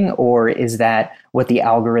posting, or is that what the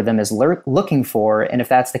algorithm is looking for? And if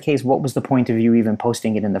that's the case, what was the point of you even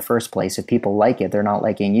posting it in the first place? If people like it, they're not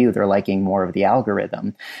liking you, they're liking more of the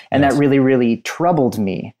algorithm. And That really, really troubled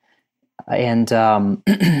me. And,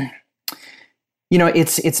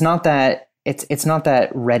 it's not that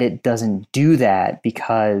Reddit doesn't do that,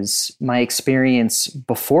 because my experience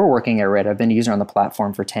before working at Reddit, I've been a user on the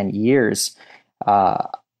platform for 10 years,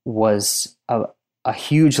 was a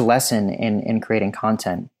huge lesson in creating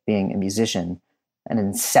content, being a musician, an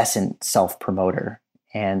incessant self-promoter.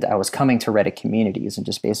 And I was coming to Reddit communities and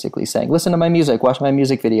just basically saying, listen to my music, watch my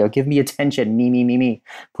music video, give me attention, me,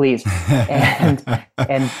 please. And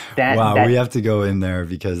that. Wow, we have to go in there,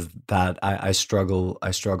 because that I struggle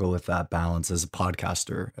with that balance as a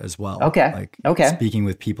podcaster as well. Okay. Speaking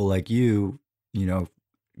with people like you,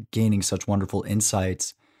 gaining such wonderful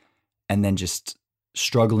insights, and then just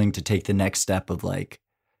struggling to take the next step of like,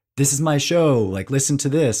 this is my show, like, listen to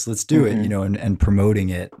this, let's do it, and promoting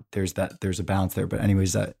it. There's a balance there. But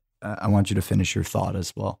anyways, I want you to finish your thought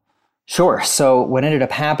as well. Sure. So what ended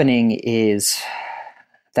up happening is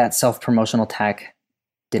that self-promotional tack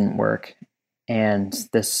didn't work. And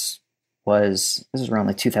this was around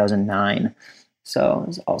like 2009. So it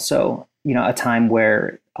was also, a time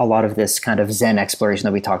where a lot of this kind of Zen exploration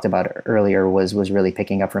that we talked about earlier was really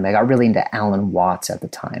picking up for me. I got really into Alan Watts at the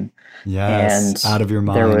time. Yes, and Out of Your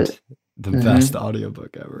Mind, the best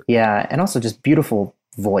audiobook ever. Yeah, and also just beautiful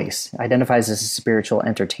voice. Identifies as a spiritual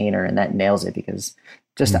entertainer, and that nails it, because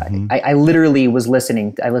Just I literally was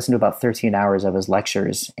listening. I listened to about 13 hours of his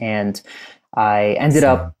lectures, and I ended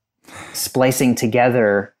up splicing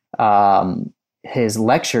together his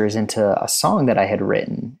lectures into a song that I had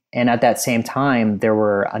written. And at that same time, there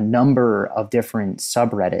were a number of different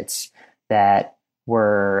subreddits that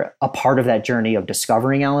were a part of that journey of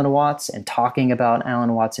discovering Alan Watts and talking about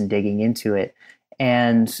Alan Watts and digging into it.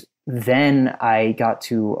 And then I got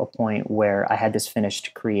to a point where I had this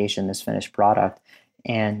finished creation, this finished product.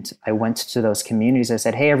 And I went to those communities. I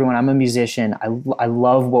said, hey, everyone, I'm a musician. I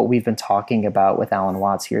love what we've been talking about with Alan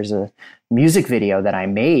Watts. Here's a music video that I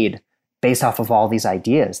made based off of all these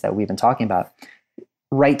ideas that we've been talking about,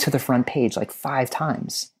 right to the front page like 5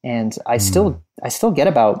 times. And I still get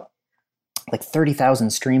about like 30,000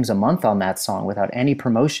 streams a month on that song without any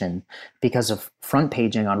promotion because of front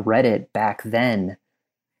paging on Reddit back then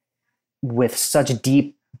with such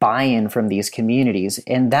deep buy-in from these communities.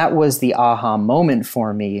 And that was the aha moment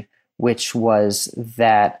for me, which was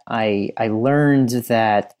that I learned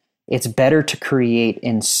that it's better to create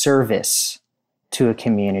in service to a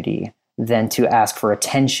community than to ask for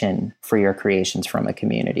attention for your creations from a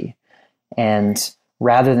community. And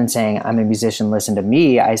rather than saying, I'm a musician, listen to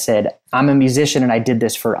me, I said, I'm a musician and I did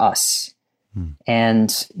this for us.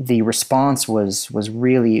 And the response was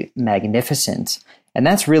really magnificent. And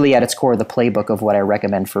that's really at its core the playbook of what I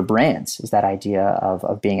recommend for brands, is that idea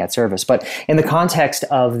of being at service. But in the context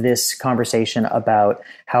of this conversation about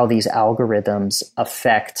how these algorithms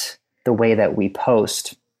affect the way that we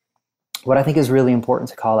post, what I think is really important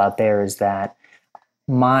to call out there is that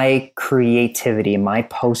my creativity, my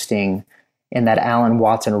posting in that Alan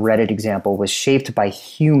Watts and Reddit example was shaped by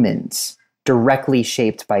humans, directly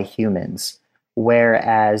shaped by humans,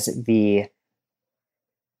 whereas the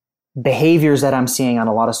behaviors that I'm seeing on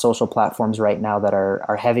a lot of social platforms right now that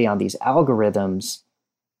are heavy on these algorithms,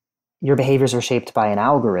 your behaviors are shaped by an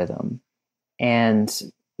algorithm.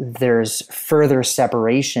 And there's further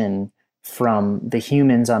separation from the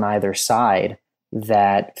humans on either side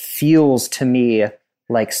that feels to me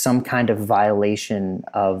like some kind of violation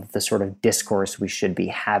of the sort of discourse we should be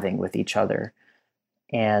having with each other,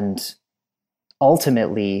 and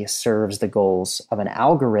ultimately serves the goals of an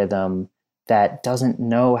algorithm that doesn't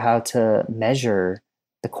know how to measure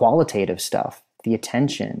the qualitative stuff, the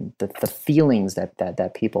attention, the feelings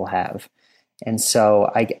that people have. And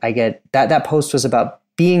so I get that post was about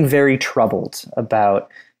being very troubled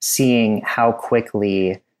about seeing how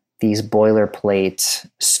quickly these boilerplate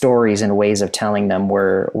stories and ways of telling them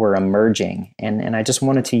were emerging. And I just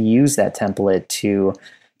wanted to use that template to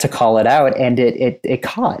call it out. And it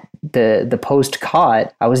caught. The post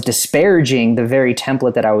caught. I was disparaging the very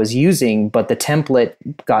template that I was using, but the template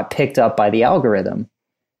got picked up by the algorithm.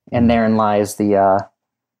 And therein lies the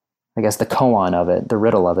koan of it, the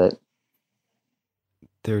riddle of it.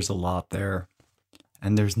 There's a lot there.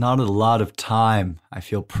 And there's not a lot of time. I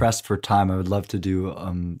feel pressed for time. I would love to do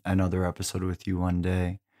another episode with you one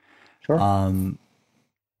day. Sure.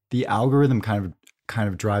 The algorithm kind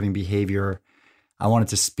of driving behavior. I wanted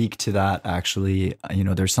to speak to that actually.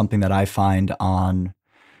 There's something that I find on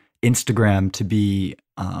Instagram to be,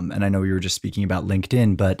 and I know you were just speaking about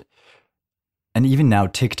LinkedIn, and even now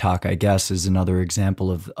TikTok, I guess, is another example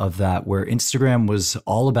of that, where Instagram was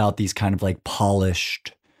all about these kind of like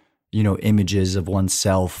polished, images of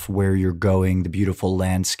oneself, where you're going, the beautiful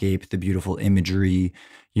landscape, the beautiful imagery,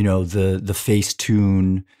 the face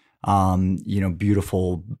tune,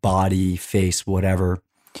 beautiful body, face, whatever.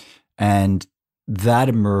 And that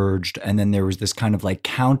emerged. And then there was this kind of like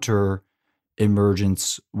counter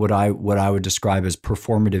emergence, what I would describe as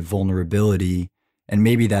performative vulnerability. And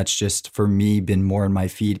maybe that's just for me been more in my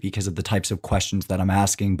feed because of the types of questions that I'm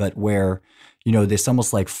asking, but where, this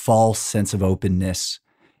almost like false sense of openness.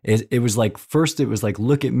 It was like, first it was like,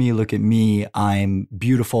 look at me, I'm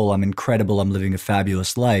beautiful, I'm incredible, I'm living a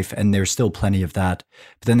fabulous life. And there's still plenty of that.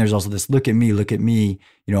 But then there's also this, look at me,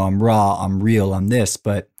 I'm raw, I'm real, I'm this.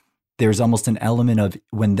 But there's almost an element of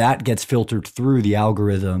when that gets filtered through the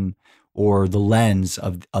algorithm or the lens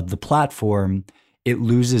of the platform, it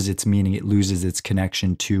loses its meaning, it loses its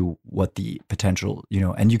connection to what the potential,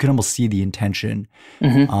 and you can almost see the intention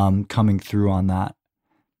coming through on that.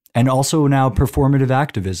 And also now performative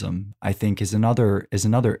activism, I think, is another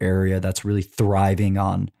area that's really thriving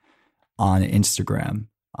on Instagram.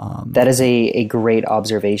 That is a great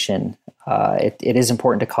observation. It is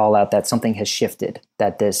important to call out that something has shifted,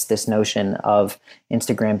 that this notion of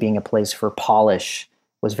Instagram being a place for polish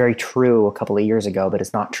was very true a couple of years ago, but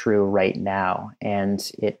it's not true right now.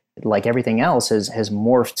 And it, like everything else, has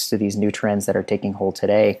morphed to these new trends that are taking hold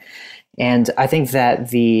today. And I think that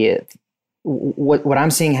the what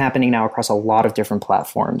I'm seeing happening now across a lot of different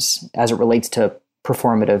platforms as it relates to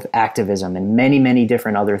performative activism and many, many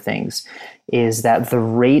different other things is that the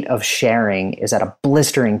rate of sharing is at a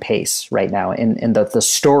blistering pace right now. And the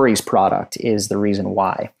stories product is the reason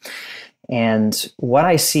why. And what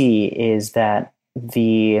I see is that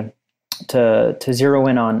to zero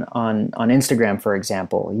in on Instagram, for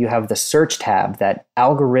example, you have the search tab that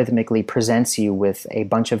algorithmically presents you with a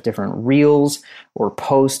bunch of different reels or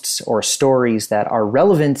posts or stories that are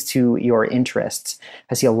relevant to your interests.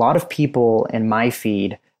 I see a lot of people in my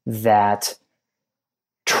feed that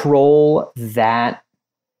troll that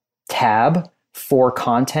tab for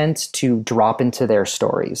content to drop into their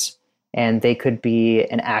stories. And they could be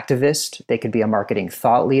an activist, they could be a marketing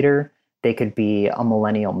thought leader, they could be a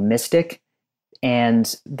millennial mystic,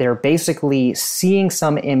 and they're basically seeing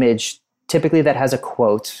some image, typically that has a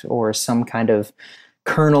quote or some kind of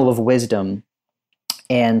kernel of wisdom,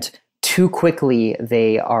 and too quickly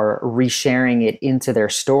they are resharing it into their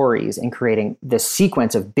stories and creating this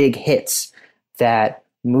sequence of big hits that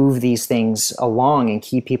move these things along and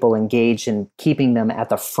keep people engaged and keeping them at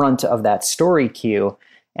the front of that story queue.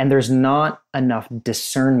 And there's not enough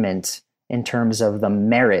discernment in terms of the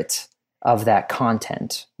merit of that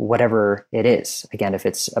content, whatever it is. Again, if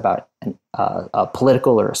it's about a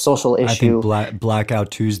political or a social issue. I think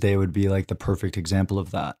Blackout Tuesday would be like the perfect example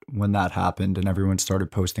of that. When that happened and everyone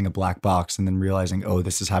started posting a black box and then realizing, oh,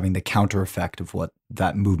 this is having the counter effect of what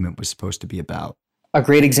that movement was supposed to be about. A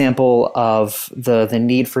great example of the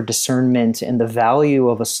need for discernment and the value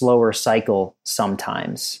of a slower cycle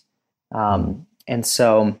sometimes. And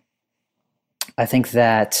so I think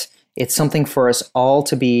that it's something for us all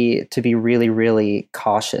to be really, really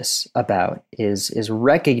cautious about is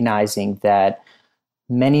recognizing that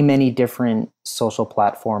many, many different social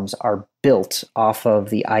platforms are built off of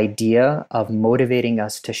the idea of motivating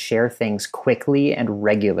us to share things quickly and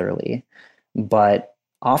regularly. But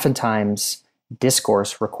oftentimes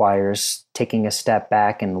discourse requires taking a step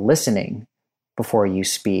back and listening before you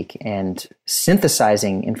speak and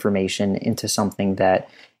synthesizing information into something that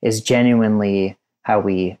is genuinely how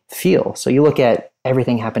we feel. So you look at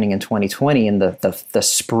everything happening in 2020 and the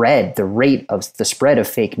spread, the rate of the spread of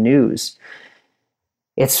fake news.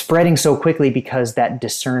 It's spreading so quickly because that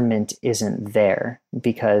discernment isn't there,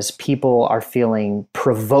 because people are feeling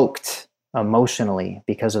provoked emotionally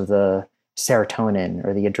because of the serotonin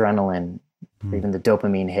or the adrenaline or even the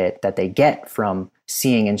dopamine hit that they get from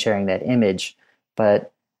seeing and sharing that image.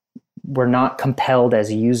 But we're not compelled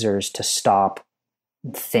as users to stop,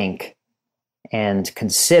 think, and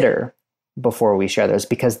consider before we share those,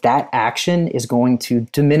 because that action is going to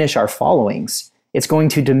diminish our followings. It's going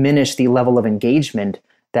to diminish the level of engagement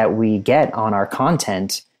that we get on our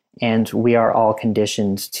content. And we are all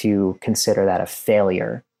conditioned to consider that a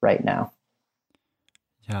failure right now.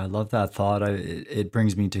 Yeah, I love that thought. It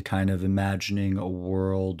brings me to kind of imagining a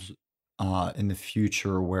world in the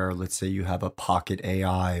future where, let's say, you have a pocket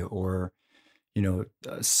AI or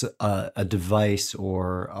a device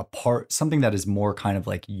or a part, something that is more kind of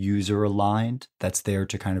like user aligned, that's there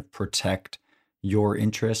to kind of protect your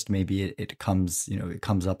interest. Maybe it comes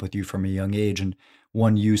up with you from a young age. And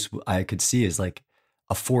one use I could see is like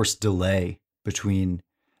a forced delay between,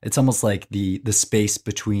 it's almost like the space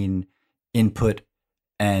between input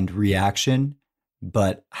and reaction,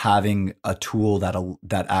 but having a tool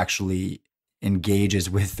that actually engages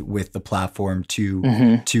with the platform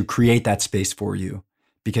to create that space for you,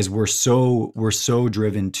 because we're so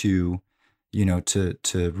driven to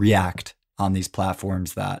react on these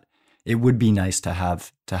platforms that it would be nice to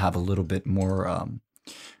have a little bit more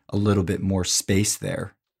space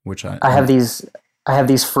there. Which I have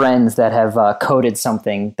these friends that have coded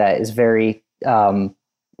something that is very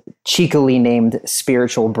cheekily named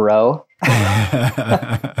spiritual bro.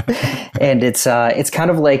 And it's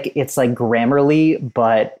kind of like, it's like Grammarly,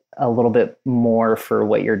 but a little bit more for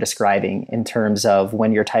what you're describing in terms of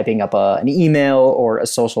when you're typing up an email or a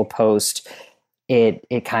social post,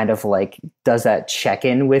 it kind of like does that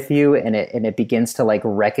check-in with you, and it begins to like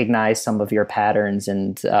recognize some of your patterns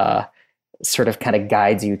and sort of kind of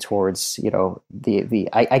guides you towards,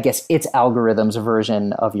 I guess its algorithm's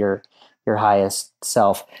version of your highest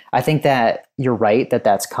self. I think that you're right that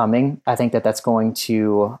that's coming. I think that that's going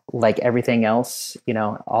to, like everything else,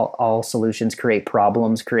 all solutions create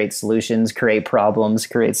problems, create solutions, create problems,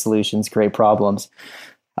 create solutions, create problems.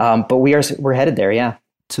 But we're headed there. Yeah.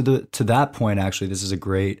 To that point, actually, this is a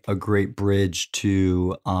great bridge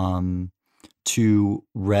to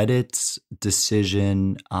Reddit's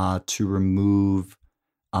decision to remove,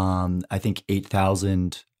 I think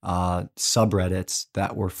 8,000 subreddits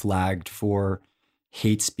that were flagged for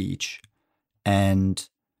hate speech. And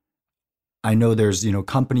I know there's,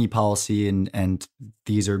 company policy and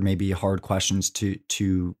these are maybe hard questions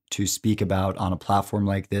to speak about on a platform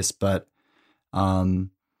like this, but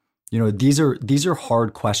these are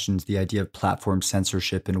hard questions, the idea of platform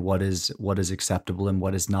censorship and what is acceptable and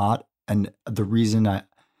what is not. And the reason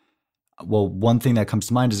one thing that comes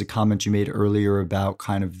to mind is a comment you made earlier about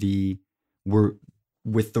kind of we're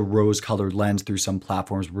with the rose-colored lens through some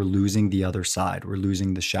platforms, we're losing the other side. We're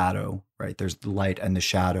losing the shadow, right? There's the light and the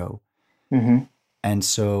shadow. Mm-hmm. And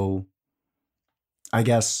so I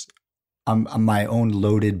guess my own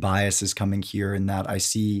loaded bias is coming here in that I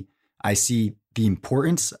see the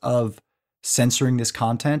importance of censoring this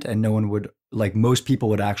content, and no one would, like, most people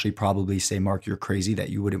would actually probably say, Mark, you're crazy that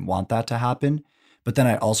you wouldn't want that to happen. But then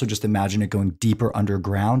I also just imagine it going deeper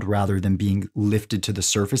underground rather than being lifted to the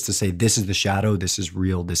surface to say, this is the shadow, this is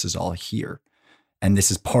real, this is all here. And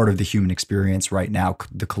this is part of the human experience right now,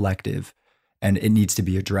 the collective, and it needs to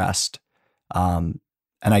be addressed. And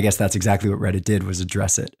I guess that's exactly what Reddit did, was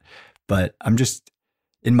address it. But I'm just,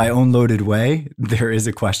 in my own loaded way, there is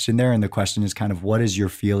a question there. And the question is kind of, what is your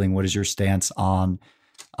feeling? What is your stance on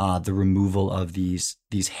the removal of these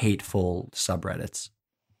hateful subreddits?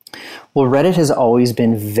 Well, Reddit has always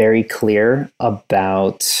been very clear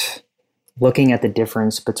about looking at the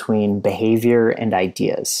difference between behavior and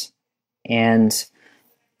ideas. And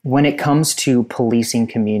when it comes to policing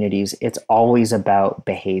communities, it's always about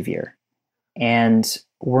behavior. And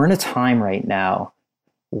we're in a time right now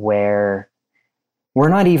where we're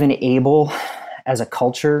not even able as a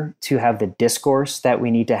culture to have the discourse that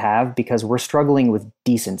we need to have because we're struggling with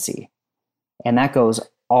decency. And that goes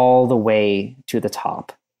all the way to the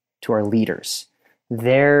top, to our leaders.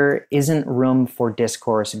 There isn't room for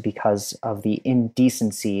discourse because of the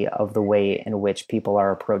indecency of the way in which people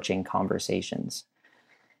are approaching conversations.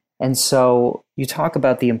 And so you talk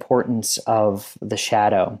about the importance of the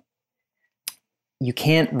shadow. You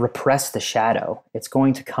can't repress the shadow. It's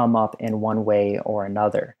going to come up in one way or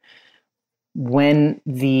another. When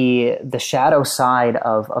the shadow side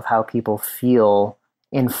of how people feel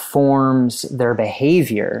informs their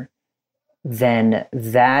behavior, then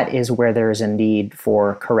that is where there is a need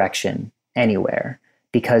for correction anywhere,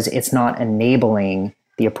 because it's not enabling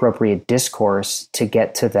the appropriate discourse to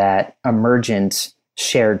get to that emergent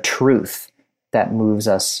shared truth that moves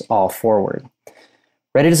us all forward.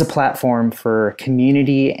 Reddit is a platform for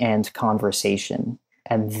community and conversation,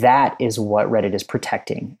 and that is what Reddit is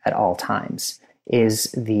protecting at all times,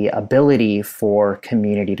 is the ability for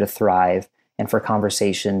community to thrive and for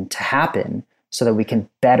conversation to happen so that we can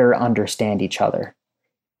better understand each other.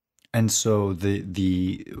 And so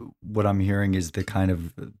the what I'm hearing is the kind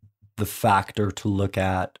of the factor to look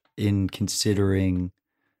at in considering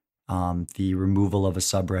the removal of a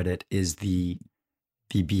subreddit is the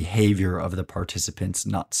behavior of the participants,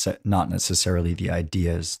 not necessarily the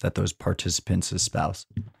ideas that those participants espouse.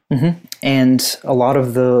 Mm-hmm. And a lot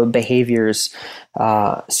of the behaviors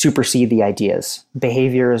supersede the ideas.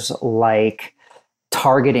 Behaviors like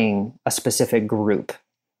targeting a specific group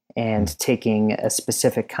and taking a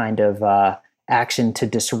specific kind of action to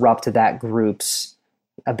disrupt that group's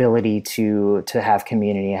ability to have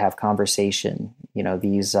community, have conversation.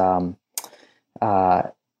 These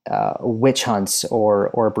witch hunts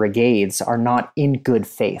or brigades are not in good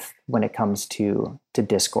faith when it comes to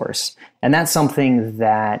discourse. And that's something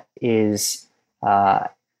that is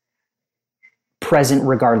present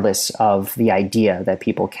regardless of the idea that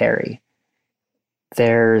people carry.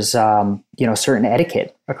 There's certain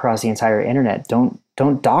etiquette across the entire internet.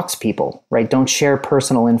 Don't dox people, right? Don't share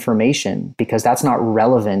personal information because that's not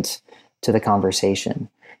relevant to the conversation.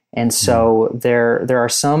 And so there are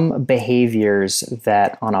some behaviors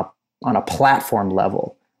that on a platform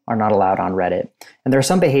level are not allowed on Reddit. And there are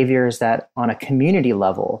some behaviors that on a community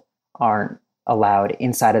level aren't allowed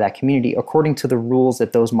inside of that community according to the rules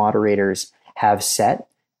that those moderators have set.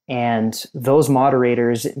 And those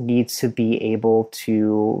moderators need to be able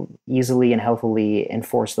to easily and healthily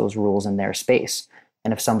enforce those rules in their space.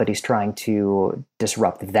 And if somebody's trying to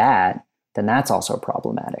disrupt that, then that's also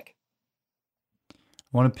problematic.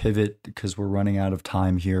 I want to pivot because we're running out of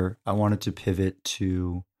time here. I wanted to pivot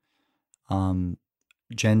to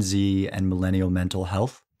Gen Z and millennial mental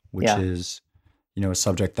health, which is, a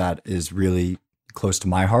subject that is really close to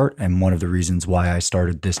my heart and one of the reasons why I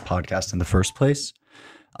started this podcast in the first place.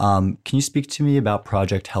 Can you speak to me about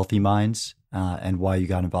Project Healthy Minds and why you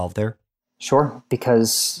got involved there? Sure,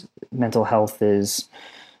 because mental health is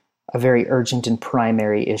a very urgent and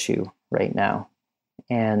primary issue right now.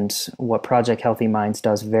 And what Project Healthy Minds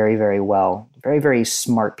does very, very well, very, very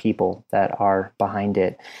smart people that are behind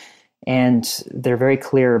it, And they're very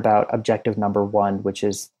clear about objective number one, which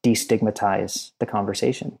is destigmatize the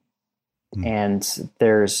conversation. And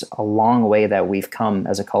there's a long way that we've come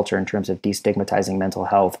as a culture in terms of destigmatizing mental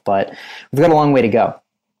health, but we've got a long way to go.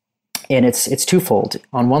 And it's twofold.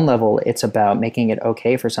 On one level, it's about making it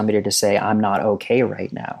okay for somebody to say, I'm not okay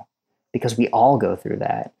right now, because we all go through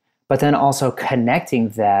that. But then also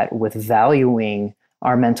connecting that with valuing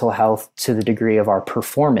our mental health to the degree of our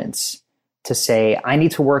performance, to say, I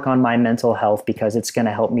need to work on my mental health because it's going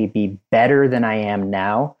to help me be better than I am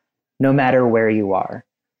now, no matter where you are.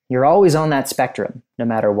 You're always on that spectrum, no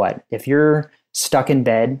matter what. If you're stuck in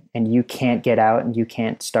bed and you can't get out and you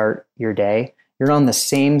can't start your day, you're on the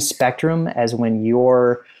same spectrum as when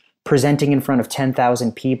you're presenting in front of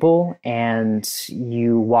 10,000 people and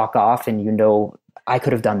you walk off and you know, I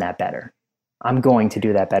could have done that better. I'm going to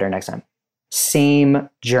do that better next time. Same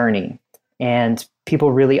journey. And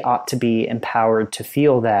people really ought to be empowered to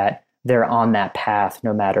feel that they're on that path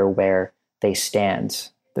no matter where they stand.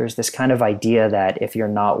 There's this kind of idea that if you're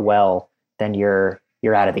not well, then you're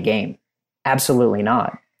out of the game. Absolutely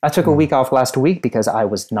not. I took a week off last week because I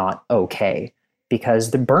was not okay,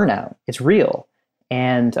 because the burnout, it's real.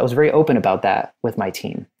 And I was very open about that with my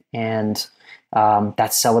team. And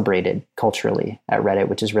that's celebrated culturally at Reddit,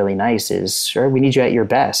 which is really nice, is sure, we need you at your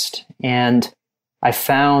best. And I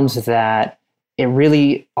found that it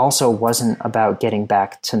really also wasn't about getting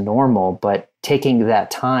back to normal, but taking that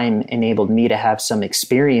time enabled me to have some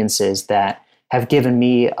experiences that have given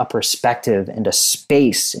me a perspective and a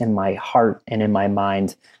space in my heart and in my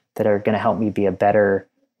mind that are going to help me be a better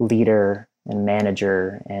leader and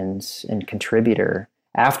manager and contributor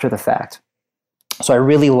after the fact. So I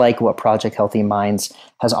really like what Project Healthy Minds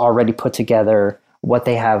has already put together, what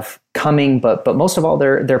they have coming, but most of all,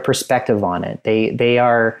 their perspective on it.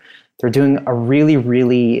 They're doing a really,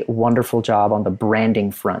 really wonderful job on the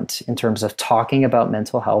branding front in terms of talking about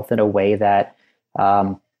mental health in a way that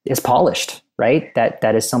is polished, right?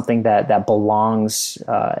 That is something that belongs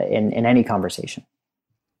in any conversation.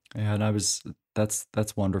 Yeah, and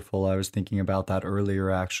that's wonderful. I was thinking about that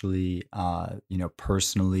earlier, actually.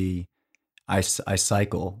 Personally, I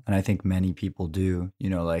cycle, and I think many people do.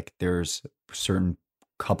 Like there's certain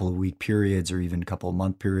couple of week periods or even a couple of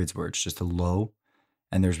month periods where it's just a low,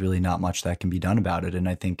 and there's really not much that can be done about it. And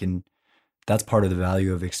I think that's part of the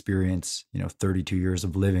value of experience. 32 years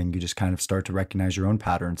of living, you just kind of start to recognize your own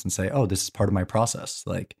patterns and say, "Oh, this is part of my process."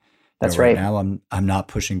 Like that's right right. now, I'm not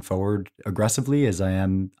pushing forward aggressively as I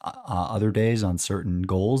am other days on certain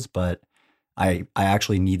goals, but I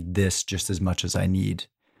actually need this just as much as I need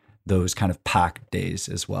those kind of packed days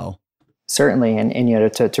as well. Certainly,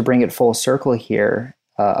 and to bring it full circle here,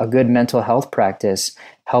 a good mental health practice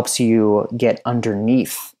helps you get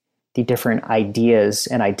underneath the different ideas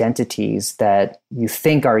and identities that you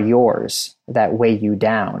think are yours that weigh you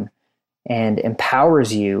down, and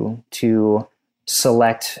empowers you to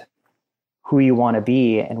select who you want to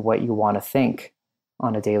be and what you want to think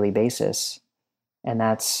on a daily basis. And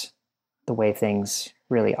that's the way things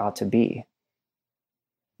really ought to be.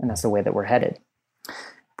 And that's the way that we're headed.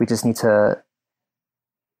 We just need to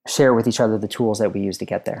share with each other the tools that we use to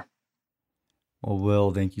get there. Well,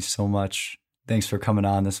 Will, thank you so much. Thanks for coming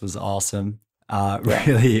on. This was awesome.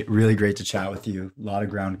 Really, really great to chat with you. A lot of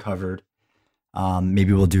ground covered.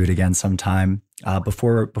 Maybe we'll do it again sometime.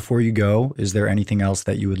 Before you go, is there anything else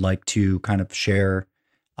that you would like to kind of share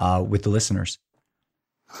with the listeners?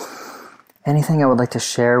 Anything I would like to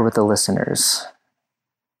share with the listeners?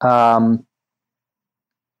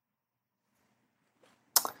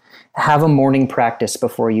 Have a morning practice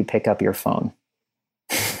before you pick up your phone.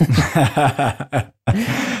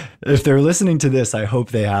 If they're listening to this, I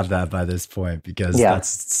hope they have that by this point, because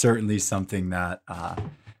that's certainly something that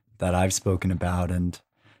I've spoken about, and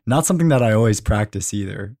not something that I always practice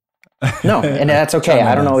either. No, and that's okay.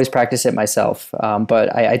 I don't always practice it myself,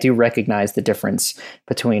 but I do recognize the difference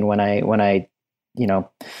between when I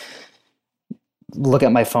look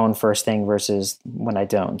at my phone first thing versus when I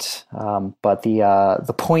don't. But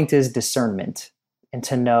the point is discernment, and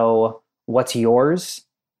to know what's yours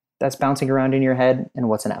that's bouncing around in your head and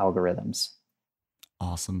what's in algorithms.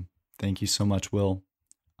 Awesome. Thank you so much, Will.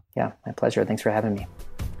 Yeah, my pleasure. Thanks for having me.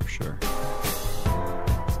 For sure.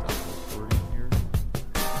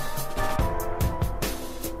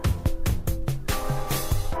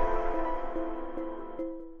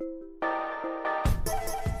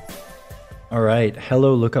 All right.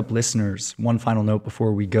 Hello, Lookup listeners. One final note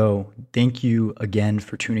before we go. Thank you again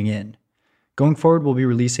for tuning in. Going forward, we'll be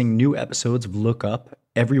releasing new episodes of Lookup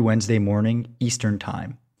every Wednesday morning, Eastern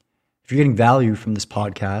Time. If you're getting value from this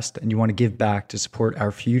podcast and you want to give back to support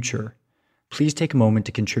our future, please take a moment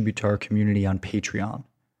to contribute to our community on Patreon.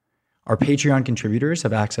 Our Patreon contributors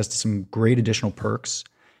have access to some great additional perks,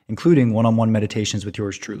 including one-on-one meditations with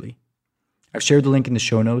yours truly. I've shared the link in the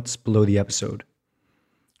show notes below the episode.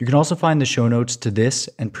 You can also find the show notes to this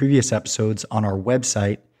and previous episodes on our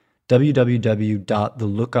website,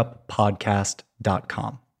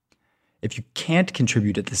 www.thelookuppodcast.com. If you can't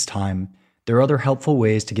contribute at this time, there are other helpful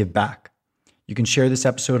ways to give back. You can share this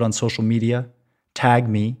episode on social media, tag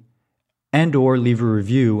me, and or leave a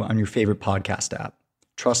review on your favorite podcast app.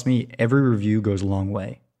 Trust me, every review goes a long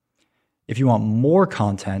way. If you want more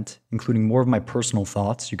content, including more of my personal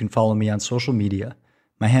thoughts, you can follow me on social media.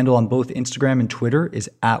 My handle on both Instagram and Twitter is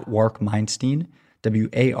 @WarkMeinstein,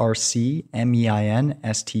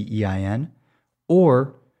 WarkMeinstein,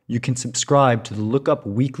 or you can subscribe to the Lookup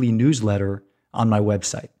Weekly newsletter on my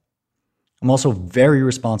website. I'm also very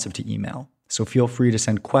responsive to email, so feel free to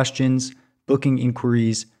send questions, booking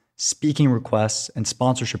inquiries, speaking requests, and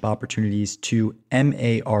sponsorship opportunities to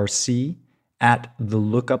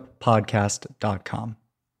marc@thelookuppodcast.com.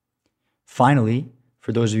 Finally,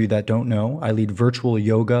 for those of you that don't know, I lead virtual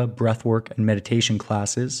yoga, breathwork, and meditation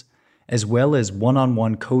classes, as well as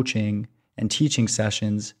one-on-one coaching and teaching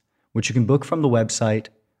sessions, which you can book from the website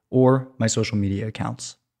or my social media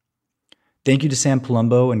accounts. Thank you to Sam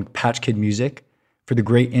Palumbo and Patch Kid Music for the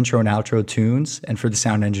great intro and outro tunes and for the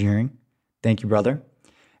sound engineering. Thank you, brother.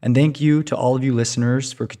 And thank you to all of you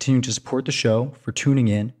listeners for continuing to support the show, for tuning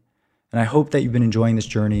in, and I hope that you've been enjoying this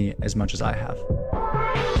journey as much as I have.